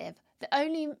positive. The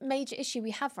only major issue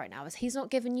we have right now is he's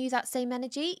not giving you that same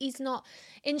energy. He's not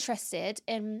interested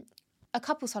in a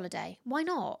couple's holiday. Why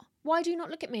not? Why do you not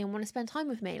look at me and want to spend time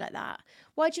with me like that?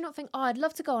 Why do you not think, oh, I'd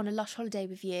love to go on a lush holiday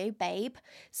with you, babe,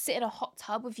 sit in a hot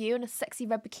tub with you in a sexy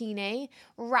red bikini,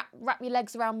 wrap your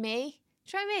legs around me?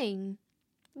 Do you know what I mean?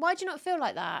 Why do you not feel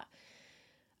like that?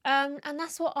 And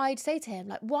that's what I'd say to him.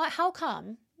 Like, why? How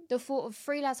come the thought of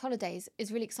 3 lads holidays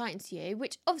is really exciting to you?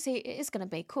 Which obviously it is going to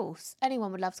be, of course.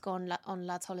 Anyone would love to go on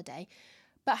lads holiday.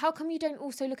 But how come you don't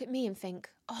also look at me and think,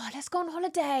 oh, let's go on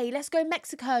holiday. Let's go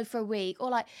Mexico for a week. Or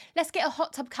like, let's get a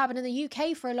hot tub cabin in the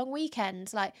UK for a long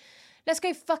weekend. Like, let's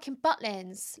go fucking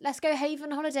Butlins. Let's go Haven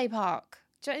Holiday Park.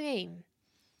 Do you know what I mean?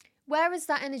 Where is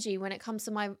that energy when it comes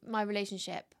to my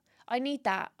relationship? I need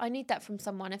that. I need that from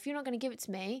someone. If you're not going to give it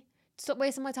to me, stop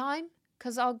wasting my time,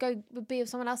 because I'll go be with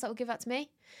someone else that will give that to me.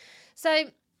 So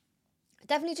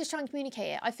definitely just try and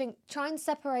communicate it. I think try and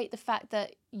separate the fact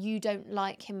that you don't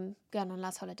like him going on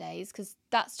lads holidays, because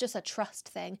that's just a trust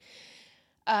thing.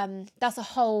 That's a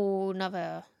whole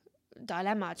nother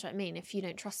dilemma, do you know what I mean, if you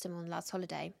don't trust him on lads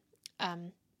holiday.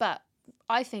 But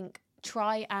I think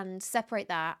try and separate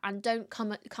that, and don't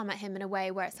come at him in a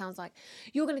way where it sounds like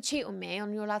you're going to cheat on me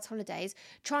on your lads holidays.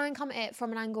 Try and come at it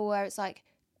from an angle where it's like,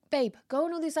 babe, go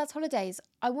on all these lads holidays.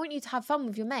 I want you to have fun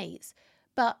with your mates.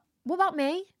 But what about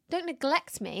me? Don't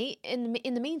neglect me in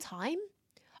the meantime.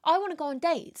 I want to go on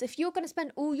dates. If you're going to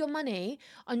spend all your money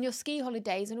on your ski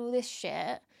holidays and all this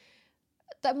shit,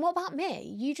 then what about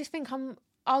me? You just think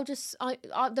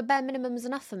the bare minimum is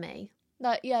enough for me.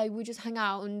 Like, yeah, we just hang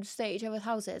out and stay at each other's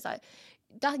houses. Like,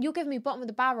 that, you're giving me bottom of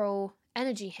the barrel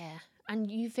energy here, and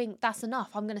you think that's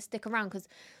enough. I'm going to stick around because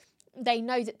they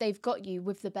know that they've got you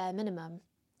with the bare minimum.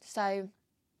 So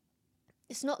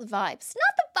it's not the vibe. It's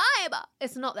not the vibe.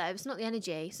 It's not there. It's not the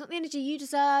energy. It's not the energy you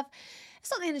deserve. It's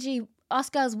not the energy us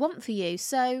girls want for you.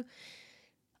 So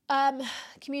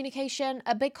communication,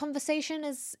 a big conversation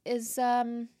is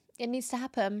it needs to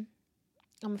happen.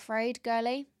 I'm afraid,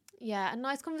 girly. Yeah, a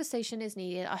nice conversation is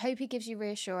needed. I hope he gives you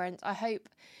reassurance. I hope,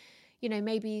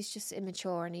 maybe he's just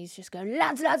immature and he's just going,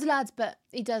 lads, lads, lads. But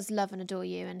he does love and adore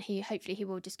you, and hopefully he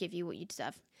will just give you what you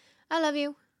deserve. I love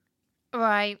you. All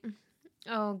right.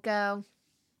 Oh, girl.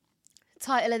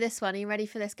 Title of this one. Are you ready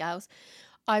for this, girls?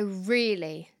 I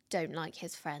really don't like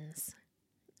his friends.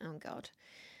 Oh, God.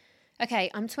 Okay,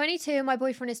 I'm 22 and my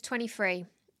boyfriend is 23.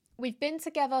 We've been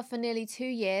together for nearly 2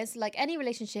 years. Like any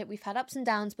relationship, we've had ups and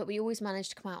downs, but we always manage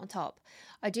to come out on top.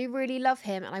 I do really love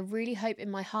him, and I really hope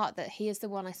in my heart that he is the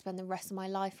one I spend the rest of my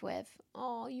life with.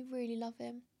 Oh, you really love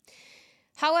him.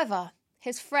 However,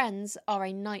 his friends are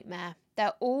a nightmare.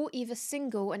 They're all either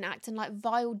single and acting like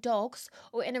vile dogs,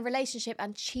 or in a relationship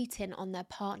and cheating on their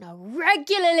partner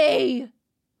regularly.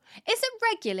 Is it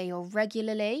regularly or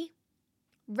regularly?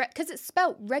 Because it's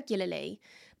spelt regularly,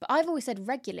 but I've always said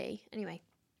regularly. Anyway.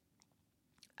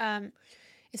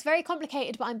 It's very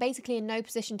complicated, but I'm basically in no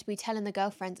position to be telling the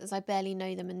girlfriends, as I barely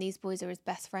know them, and these boys are his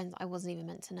best friends I wasn't even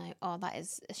meant to know. Oh, that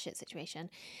is a shit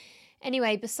situation.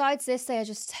 Anyway, besides this, they are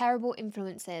just terrible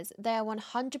influences. They are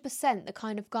 100% the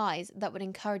kind of guys that would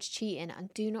encourage cheating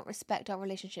and do not respect our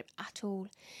relationship at all.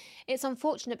 It's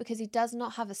unfortunate because he does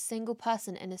not have a single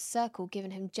person in his circle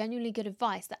giving him genuinely good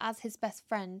advice that has his best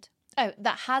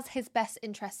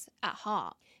interests at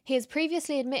heart. He has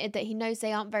previously admitted that he knows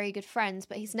they aren't very good friends,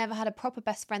 but he's never had a proper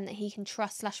best friend that he can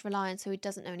trust/rely on, so he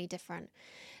doesn't know any different.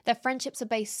 Their friendships are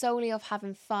based solely off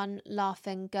having fun,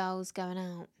 laughing, girls going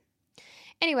out.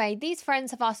 Anyway, these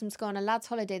friends have asked him to go on a lads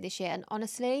holiday this year, and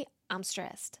honestly, I'm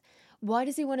stressed. Why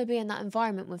does he want to be in that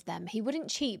environment with them? He wouldn't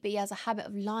cheat, but he has a habit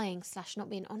of lying / not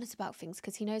being honest about things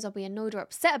because he knows I'll be annoyed or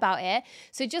upset about it.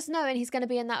 So just knowing he's going to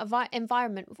be in that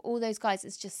environment with all those guys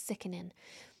is just sickening.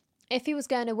 If he was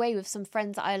going away with some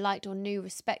friends that I liked or knew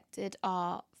respected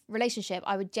our relationship,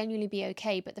 I would genuinely be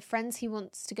okay. But the friends he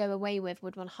wants to go away with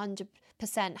would 100%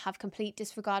 have complete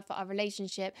disregard for our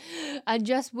relationship and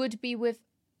just would be with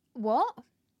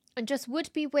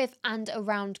and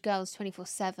around girls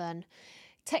 24/7.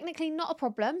 Technically not a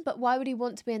problem, but why would he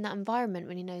want to be in that environment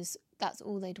when he knows that's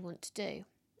all they'd want to do?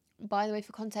 By the way,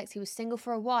 for context, he was single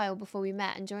for a while before we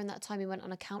met, and during that time he went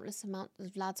on a countless amount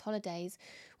of lads' holidays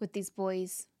with these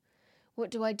boys. What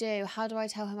do I do? How do I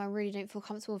tell him I really don't feel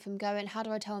comfortable with him going? How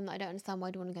do I tell him that I don't understand why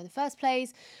I don't want to go in the first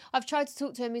place? I've tried to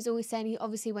talk to him. He's always saying he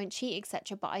obviously won't cheat,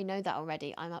 etc. But I know that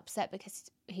already. I'm upset because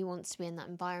he wants to be in that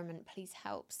environment. Please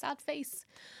help. Sad face.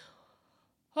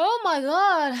 Oh my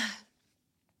God.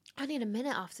 I need a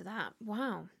minute after that.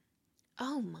 Wow.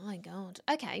 Oh my God.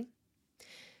 Okay.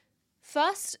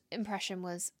 First impression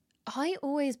was, I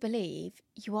always believe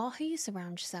you are who you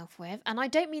surround yourself with. And I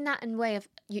don't mean that in way of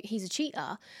he's a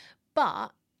cheater, but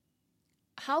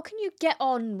how can you get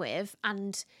on with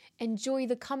and enjoy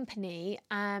the company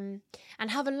and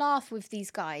have a laugh with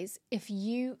these guys if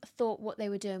you thought what they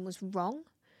were doing was wrong?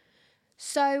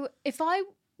 So if I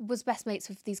was best mates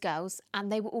with these girls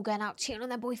and they were all going out cheating on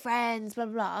their boyfriends, blah,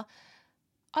 blah, blah,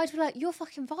 I'd be like, you're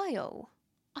fucking vile.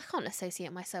 I can't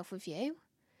associate myself with you.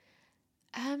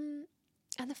 And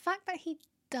the fact that he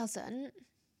doesn't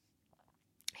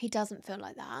feel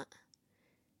like that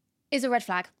is a red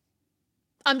flag.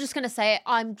 I'm just going to say it.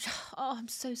 I'm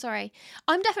so sorry.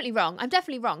 I'm definitely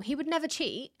wrong. He would never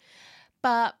cheat,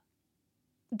 but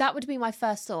that would be my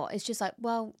first thought. It's just like,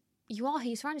 well, you are who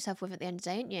you surround yourself with at the end of the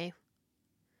day, aren't you?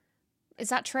 Is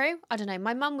that true? I don't know.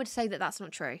 My mum would say that that's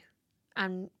not true.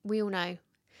 And we all know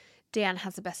Deanne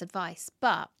has the best advice.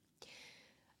 But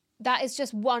that is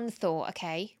just one thought,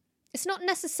 okay? It's not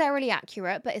necessarily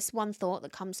accurate, but it's one thought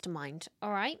that comes to mind,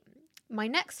 all right? My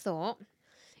next thought,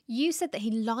 you said that he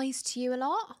lies to you a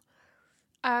lot.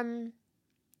 And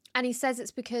he says it's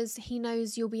because he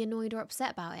knows you'll be annoyed or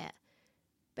upset about it.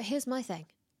 But here's my thing.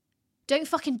 Don't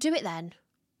fucking do it then.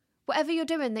 Whatever you're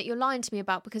doing that you're lying to me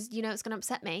about because you know it's going to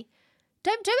upset me,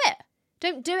 don't do it.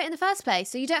 Don't do it in the first place.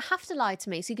 So you don't have to lie to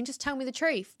me. So you can just tell me the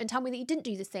truth and tell me that you didn't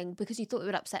do this thing because you thought it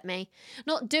would upset me.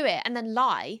 Not do it and then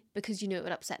lie because you knew it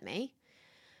would upset me.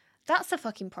 That's the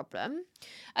fucking problem.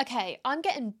 Okay, I'm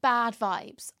getting bad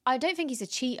vibes. I don't think he's a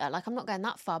cheater. Like, I'm not going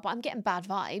that far, but I'm getting bad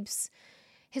vibes.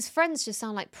 His friends just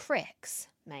sound like pricks,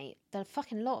 mate. There are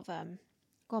fucking lot of them.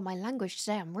 God, my language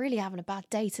today. I'm really having a bad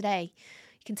day today.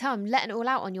 You can tell I'm letting it all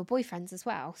out on your boyfriends as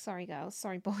well. Sorry, girls.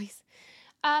 Sorry, boys.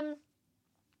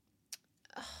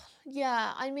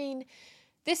 Yeah, I mean,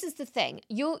 this is the thing.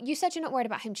 You said you're not worried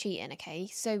about him cheating, okay?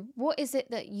 So what is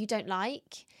it that you don't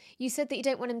like? You said that you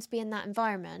don't want him to be in that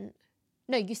environment.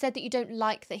 No, you said that you don't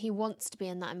like that he wants to be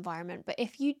in that environment. But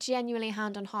if you genuinely,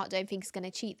 hand on heart, don't think he's going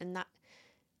to cheat, then that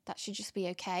should just be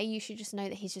okay. You should just know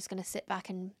that he's just going to sit back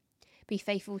and be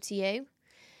faithful to you.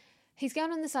 He's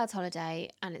going on this lad's holiday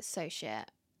and it's so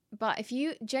shit. But if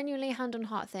you genuinely, hand on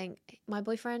heart, think, my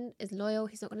boyfriend is loyal,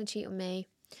 he's not going to cheat on me,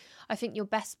 I think your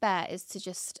best bet is to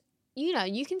just,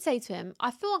 you can say to him,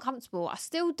 I feel uncomfortable. I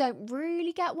still don't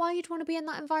really get why you'd want to be in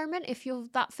that environment if you're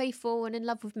that faithful and in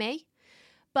love with me.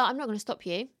 But I'm not going to stop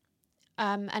you.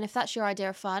 And if that's your idea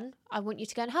of fun, I want you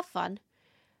to go and have fun.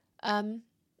 And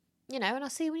I'll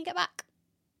see you when you get back.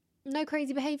 No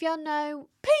crazy behaviour. No,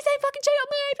 please don't fucking cheat on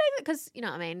me. Please. Because, you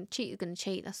know what I mean? Cheat is going to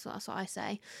cheat. That's what I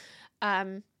say.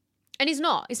 And he's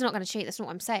not going to cheat. That's not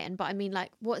what I'm saying. But I mean,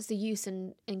 like, what's the use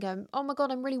in going, oh my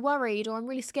God, I'm really worried or I'm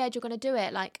really scared you're going to do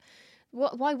it. Like,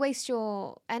 why waste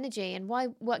your energy and why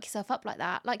work yourself up like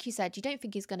that? Like you said, you don't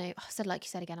think he's going to, I said like you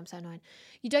said again, I'm so annoying.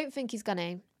 You don't think he's going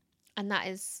to, and that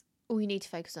is all you need to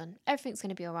focus on. Everything's going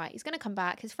to be all right. He's going to come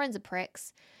back. His friends are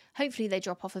pricks. Hopefully they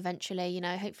drop off eventually,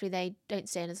 hopefully they don't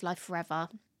stay in his life forever.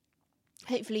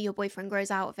 Hopefully your boyfriend grows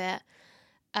out of it.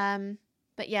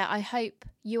 But yeah, I hope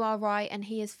you are right and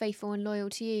he is faithful and loyal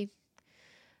to you.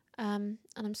 And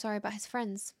I'm sorry about his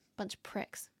friends. Bunch of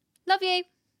pricks. Love you.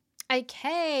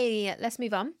 Okay, let's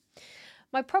move on.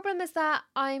 My problem is that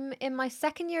I'm in my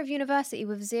second year of university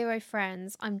with 0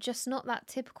 friends. I'm just not that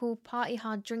typical party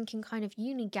hard drinking kind of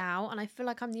uni gal, and I feel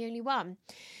like I'm the only one.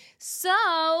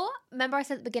 So, remember I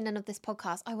said at the beginning of this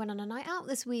podcast, I went on a night out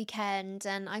this weekend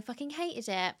and I fucking hated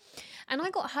it. And I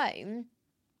got home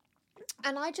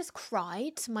and I just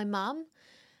cried to my mum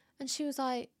and she was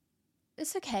like,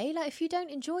 it's okay, like if you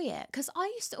don't enjoy it. Because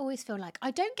I used to always feel like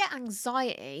I don't get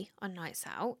anxiety on nights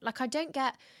out. Like I don't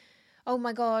get, oh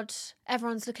my God,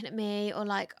 everyone's looking at me, or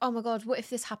like, oh my God, what if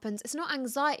this happens? It's not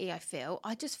anxiety I feel.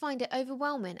 I just find it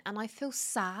overwhelming and I feel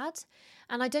sad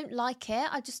and I don't like it.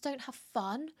 I just don't have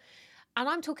fun. And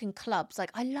I'm talking clubs.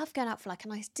 Like, I love going out for like a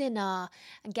nice dinner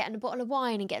and getting a bottle of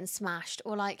wine and getting smashed,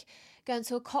 or like going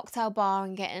to a cocktail bar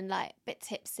and getting like a bit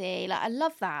tipsy. Like, I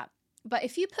love that. But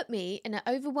if you put me in an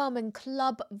overwhelming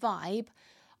club vibe,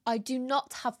 I do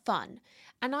not have fun.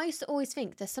 And I used to always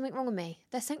think there's something wrong with me.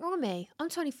 There's something wrong with me. I'm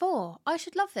 24. I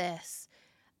should love this.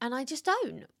 And I just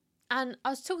don't. And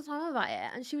I was talking to my mum about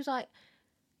it and she was like,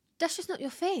 that's just not your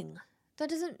thing. That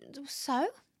doesn't, so?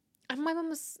 And my mum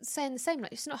was saying the same,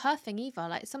 like, it's not her thing either.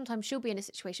 Like, sometimes she'll be in a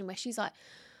situation where she's like,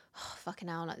 oh, fucking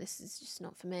hell, like, this is just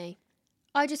not for me.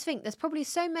 I just think there's probably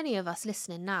so many of us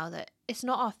listening now that it's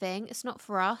not our thing. It's not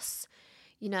for us.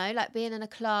 You know, like being in a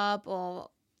club, or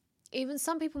even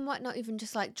some people might not even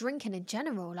just like drinking in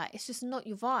general. Like, it's just not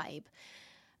your vibe.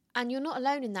 And you're not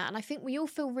alone in that. And I think we all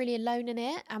feel really alone in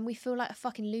it and we feel like a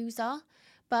fucking loser.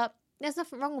 But there's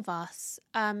nothing wrong with us.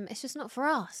 It's just not for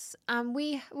us. And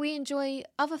we enjoy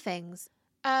other things.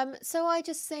 So I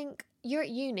just think you're at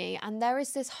uni and there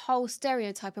is this whole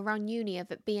stereotype around uni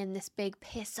of it being this big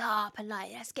piss up and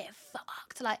like, let's get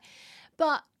fucked. Like,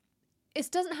 but it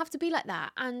doesn't have to be like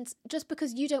that. And just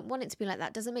because you don't want it to be like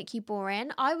that doesn't make you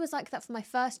boring. I was like that for my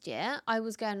first year. I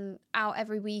was going out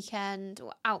every weekend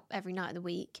or out every night of the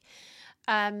week.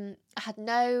 I had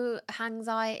no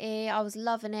anxiety. I was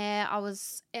loving it. I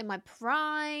was in my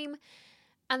prime.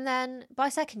 And then by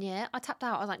second year, I tapped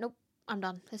out. I was like, nope, I'm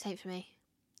done. This ain't for me.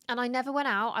 And I never went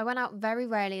out. I went out very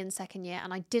rarely in second year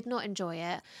and I did not enjoy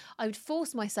it. I would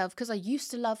force myself because I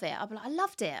used to love it. I'd be like, I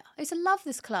loved it. I used to love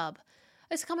this club.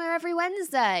 I used to come here every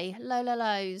Wednesday.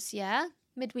 Lows, yeah?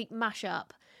 Midweek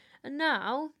mashup. And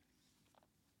now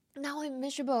I'm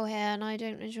miserable here and I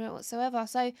don't enjoy it whatsoever.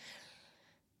 So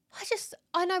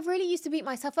I really used to beat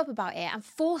myself up about it and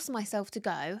force myself to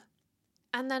go.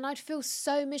 And then I'd feel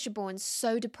so miserable and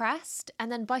so depressed. And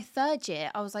then by third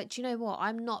year, I was like, do you know what?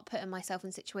 I'm not putting myself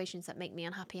in situations that make me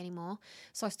unhappy anymore.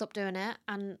 So I stopped doing it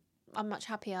and I'm much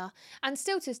happier. And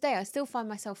still to this day, I still find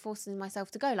myself forcing myself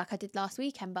to go like I did last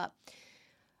weekend. But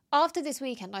after this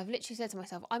weekend, I've literally said to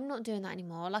myself, I'm not doing that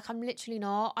anymore. Like, I'm literally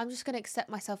not. I'm just going to accept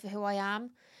myself for who I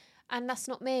am. And that's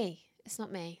not me. It's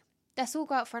not me. Let's all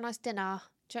go out for a nice dinner.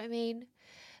 Do you know what I mean?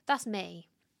 That's me.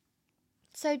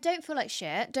 So don't feel like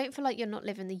shit. Don't feel like you're not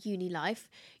living the uni life.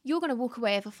 You're going to walk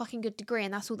away with a fucking good degree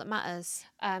and that's all that matters.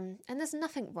 And there's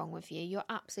nothing wrong with you. You're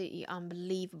absolutely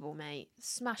unbelievable, mate.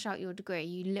 Smash out your degree,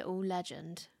 you little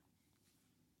legend.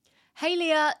 Hey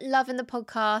Leah, loving the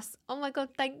podcast. Oh my God,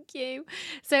 thank you.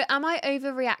 So am I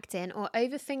overreacting or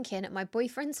overthinking my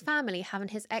boyfriend's family having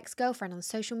his ex-girlfriend on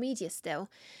social media still?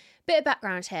 Bit of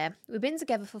background here. We've been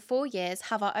together for 4 years,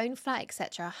 have our own flat,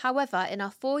 etc. However, in our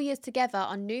 4 years together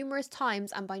on numerous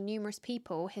times and by numerous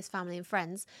people, his family and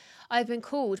friends, I've been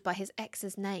called by his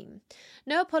ex's name.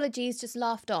 No apologies, just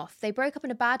laughed off. They broke up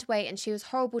in a bad way and she was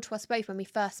horrible to us both when we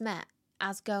first met,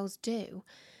 as girls do.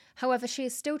 However, she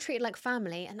is still treated like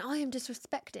family and I am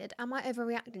disrespected. Am I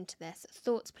overreacting to this?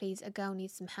 Thoughts, please. A girl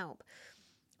needs some help.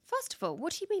 First of all,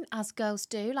 what do you mean as girls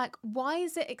do? Like, why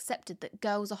is it accepted that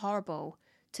girls are horrible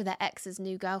to their ex's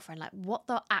new girlfriend? Like, what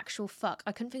the actual fuck?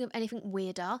 I couldn't think of anything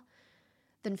weirder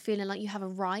than feeling like you have a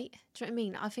right. Do you know what I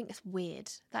mean? I think it's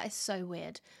weird. That is so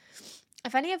weird.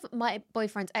 If any of my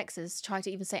boyfriend's exes try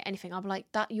to even say anything, I'll be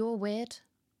like, that you're weird.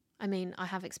 I mean, I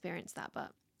have experienced that,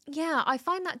 but yeah, I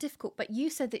find that difficult. But you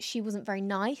said that she wasn't very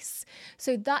nice.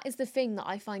 So that is the thing that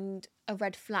I find a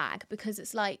red flag, because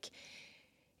it's like,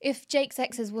 if Jake's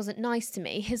exes wasn't nice to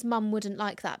me, his mum wouldn't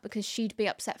like that because she'd be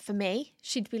upset for me.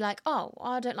 She'd be like, oh,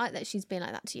 I don't like that she's being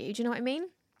like that to you. Do you know what I mean?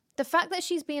 The fact that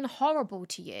she's being horrible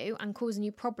to you and causing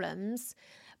you problems,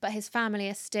 but his family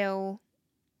are still...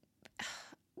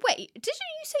 Wait, did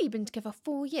you say you've been together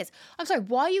 4 years? I'm sorry,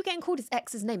 why are you getting called his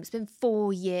ex's name? It's been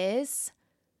 4 years.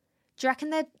 Do you reckon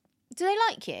do they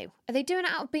like you? Are they doing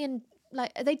it out of being,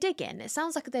 like, are they digging? It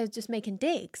sounds like they're just making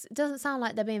digs. It doesn't sound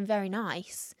like they're being very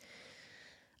nice.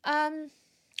 Have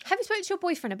you spoken to your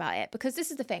boyfriend about it? Because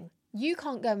this is the thing. You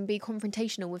can't go and be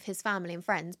confrontational with his family and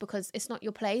friends because it's not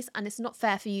your place and it's not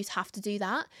fair for you to have to do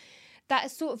that. That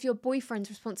is sort of your boyfriend's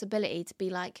responsibility to be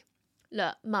like,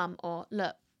 look, mum, or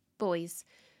look, boys,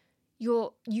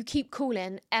 you keep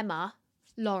calling Emma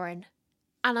Lauren.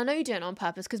 And I know you're doing it on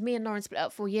purpose because me and Lauren split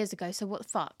up 4 years ago, so what the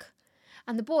fuck?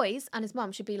 And the boys and his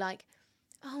mum should be like,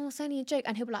 oh, it's only a joke.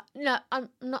 And he'll be like, no,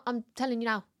 I'm telling you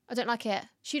now. I don't like it.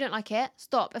 She don't like it.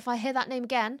 Stop. If I hear that name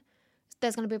again,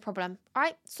 there's going to be a problem. All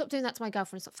right? Stop doing that to my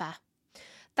girlfriend. It's not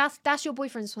fair. That's your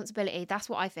boyfriend's responsibility. That's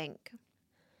what I think.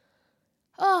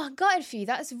 Oh, gutted for you.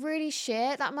 That's really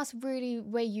shit. That must really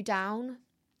weigh you down.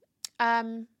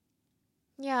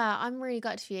 Yeah, I'm really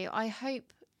gutted for you. I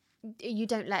hope you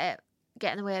don't let it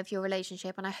get in the way of your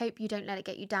relationship, and I hope you don't let it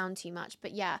get you down too much.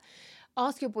 But yeah,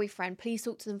 ask your boyfriend, please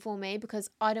talk to them for me,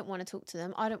 because I don't want to talk to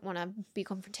them. I don't want to be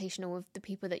confrontational with the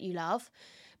people that you love,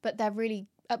 but they're really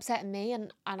upsetting me,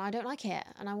 and I don't like it,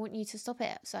 and I want you to stop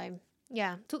it. So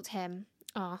yeah, talk to him.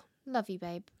 Oh, love you,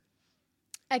 babe.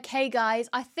 Okay, guys,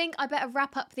 I think I better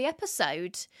wrap up the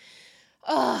episode.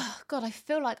 Oh, God, I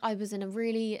feel like I was in a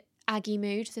really aggy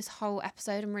mood this whole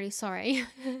episode. I'm really sorry.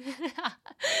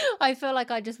 I feel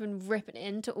like I've just been ripping it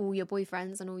into all your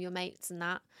boyfriends and all your mates and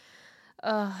that.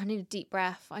 I need a deep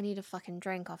breath. I need a fucking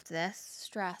drink after this.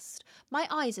 Stressed. My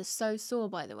eyes are so sore,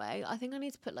 by the way. I think I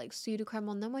need to put like pseudo-creme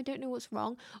on them. I don't know what's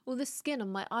wrong. All the skin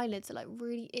on my eyelids are like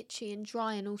really itchy and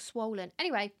dry and all swollen.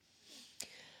 Anyway.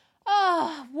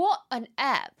 Oh, what an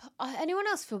ep. Anyone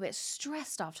else feel a bit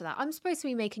stressed after that? I'm supposed to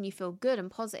be making you feel good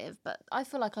and positive, but I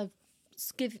feel like I've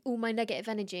give all my negative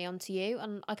energy onto you,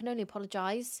 and I can only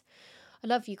apologise. I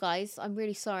love you guys. I'm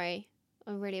really sorry.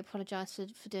 I really apologise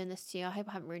for doing this to you. I hope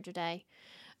I haven't ruined your day.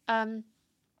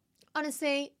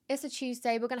 Honestly, it's a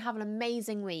Tuesday. We're going to have an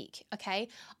amazing week, okay?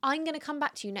 I'm going to come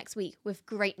back to you next week with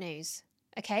great news,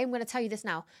 okay? I'm going to tell you this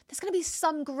now. There's going to be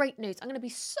some great news. I'm going to be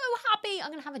so happy. I'm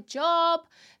going to have a job.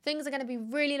 Things are going to be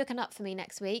really looking up for me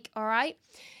next week, all right?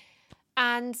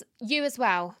 And you as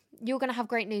well. You're going to have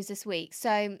great news this week.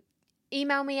 So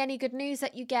email me any good news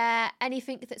that you get,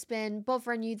 anything that's been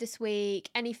bothering you this week,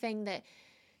 anything that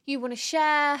you want to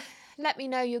share. Let me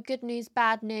know your good news,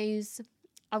 bad news.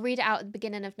 I'll read it out at the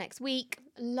beginning of next week.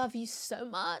 I love you so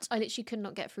much. I literally could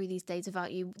not get through these days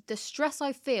without you. The stress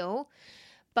I feel,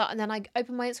 and then I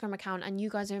open my Instagram account and you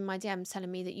guys are in my DMs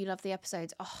telling me that you love the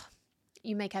episodes. Oh,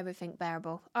 you make everything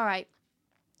bearable. All right.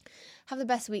 Have the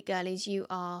best week, girlies. You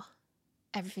are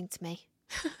everything to me.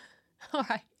 All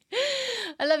right.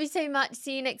 I love you so much.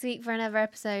 See you next week for another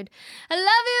episode. I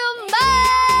love you. Bye.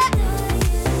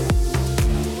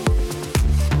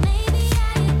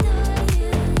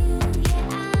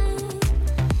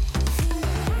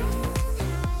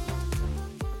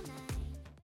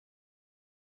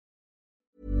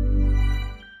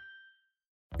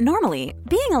 Normally,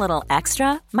 being a little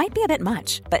extra might be a bit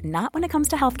much, but not when it comes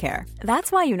to healthcare.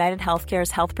 That's why United Healthcare's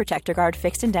Health Protector Guard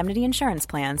fixed indemnity insurance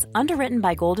plans, underwritten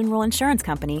by Golden Rule Insurance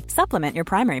Company, supplement your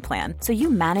primary plan so you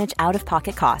manage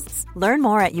out-of-pocket costs. Learn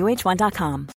more at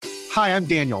UH1.com. Hi, I'm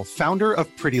Daniel, founder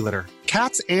of Pretty Litter.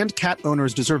 Cats and cat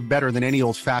owners deserve better than any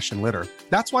old-fashioned litter.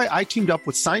 That's why I teamed up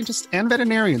with scientists and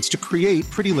veterinarians to create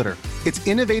Pretty Litter. Its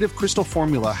innovative crystal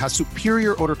formula has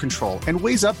superior odor control and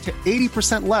weighs up to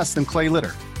 80% less than clay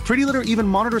litter. Pretty Litter even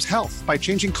monitors health by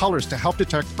changing colors to help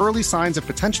detect early signs of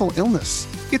potential illness.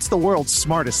 It's the world's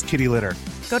smartest kitty litter.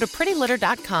 Go to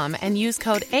prettylitter.com and use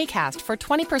code ACAST for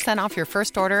 20% off your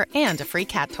first order and a free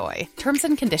cat toy. Terms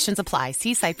and conditions apply.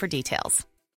 See site for details.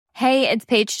 Hey, it's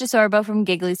Paige DeSorbo from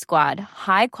Giggly Squad.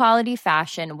 High quality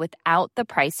fashion without the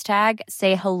price tag.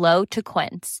 Say hello to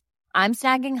Quince. I'm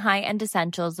snagging high-end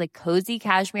essentials like cozy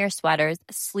cashmere sweaters,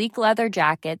 sleek leather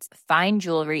jackets, fine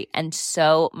jewelry, and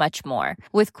so much more.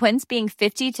 With Quince being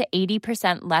 50 to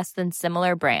 80% less than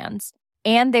similar brands.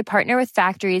 And they partner with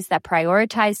factories that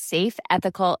prioritize safe,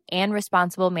 ethical, and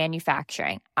responsible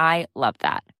manufacturing. I love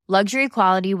that. Luxury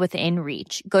quality within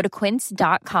reach. Go to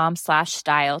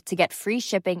quince.com/style to get free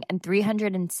shipping and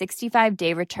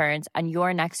 365-day returns on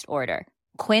your next order.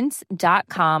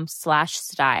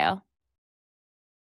 Quince.com/style.